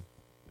 and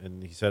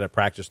he said at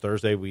practice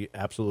Thursday, we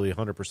absolutely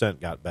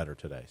 100% got better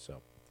today. So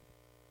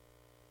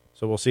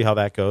we'll see how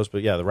that goes.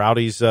 But yeah, the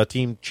Rowdies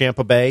team,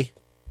 Tampa Bay,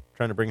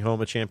 trying to bring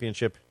home a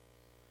championship.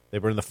 They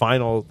were in the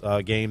final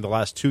game the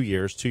last 2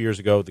 years. 2 years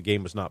ago, the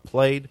game was not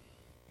played.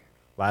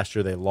 Last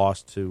year, they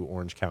lost to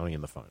Orange County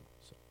in the final.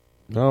 So.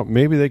 No,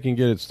 maybe they can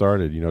get it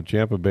started. You know,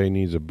 Tampa Bay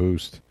needs a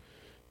boost.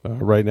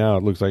 Right now,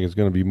 it looks like it's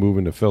going to be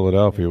moving to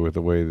Philadelphia with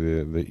the way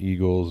the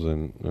Eagles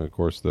and, of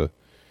course, the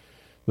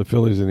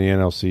Phillies in the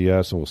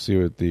NLCS, and we'll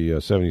see what the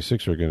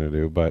 76ers are going to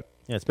do. But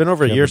yeah, it's been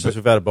over a year since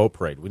we've had a boat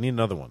parade. We need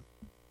another one.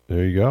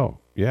 There you go.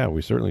 Yeah,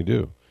 we certainly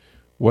do.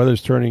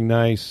 Weather's turning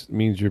nice.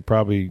 Means you're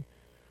probably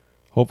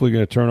hopefully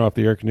going to turn off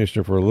the air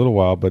conditioner for a little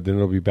while, but then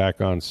it'll be back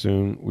on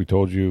soon. We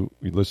told you,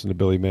 we listened to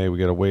Billy May. We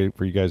got to wait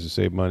for you guys to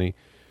save money.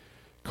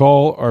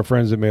 Call our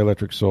friends at May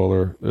Electric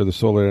Solar. They're the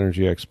solar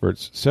energy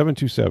experts.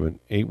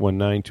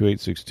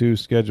 727-819-2862.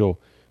 Schedule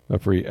a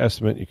free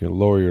estimate. You can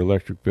lower your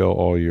electric bill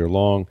all year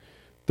long.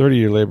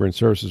 30-year labor and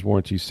services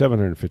warranty,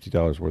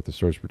 $750 worth of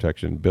surge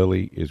protection.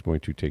 Billy is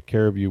going to take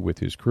care of you with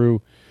his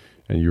crew,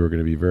 and you are going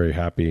to be very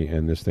happy,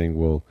 and this thing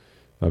will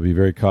be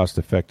very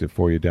cost-effective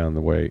for you down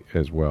the way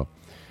as well.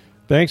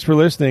 Thanks for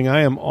listening.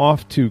 I am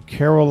off to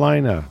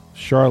Carolina,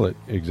 Charlotte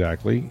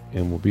exactly,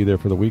 and we'll be there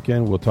for the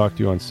weekend. We'll talk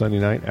to you on Sunday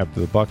night after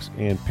the Bucs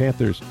and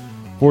Panthers.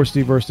 For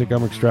Steve Versnick,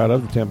 I'm Rick Stroud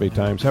of the Tampa Bay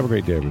Times. Have a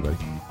great day, everybody.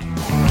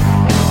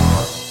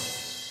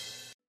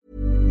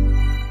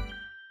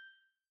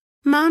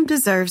 Mom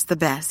deserves the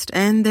best,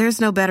 and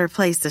there's no better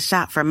place to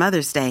shop for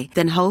Mother's Day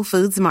than Whole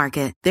Foods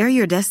Market. They're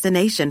your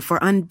destination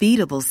for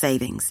unbeatable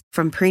savings,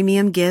 from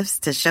premium gifts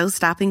to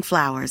show-stopping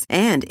flowers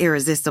and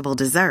irresistible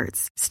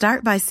desserts.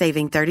 Start by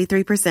saving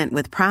 33%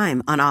 with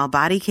Prime on all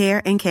body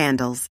care and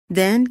candles.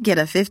 Then get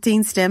a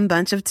 15-stem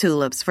bunch of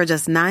tulips for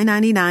just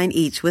 $9.99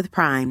 each with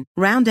Prime.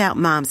 Round out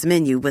Mom's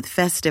menu with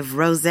festive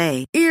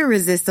rosé,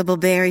 irresistible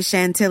berry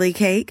chantilly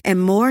cake,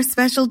 and more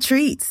special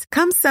treats.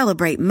 Come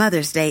celebrate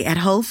Mother's Day at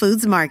Whole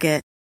Foods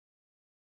Market.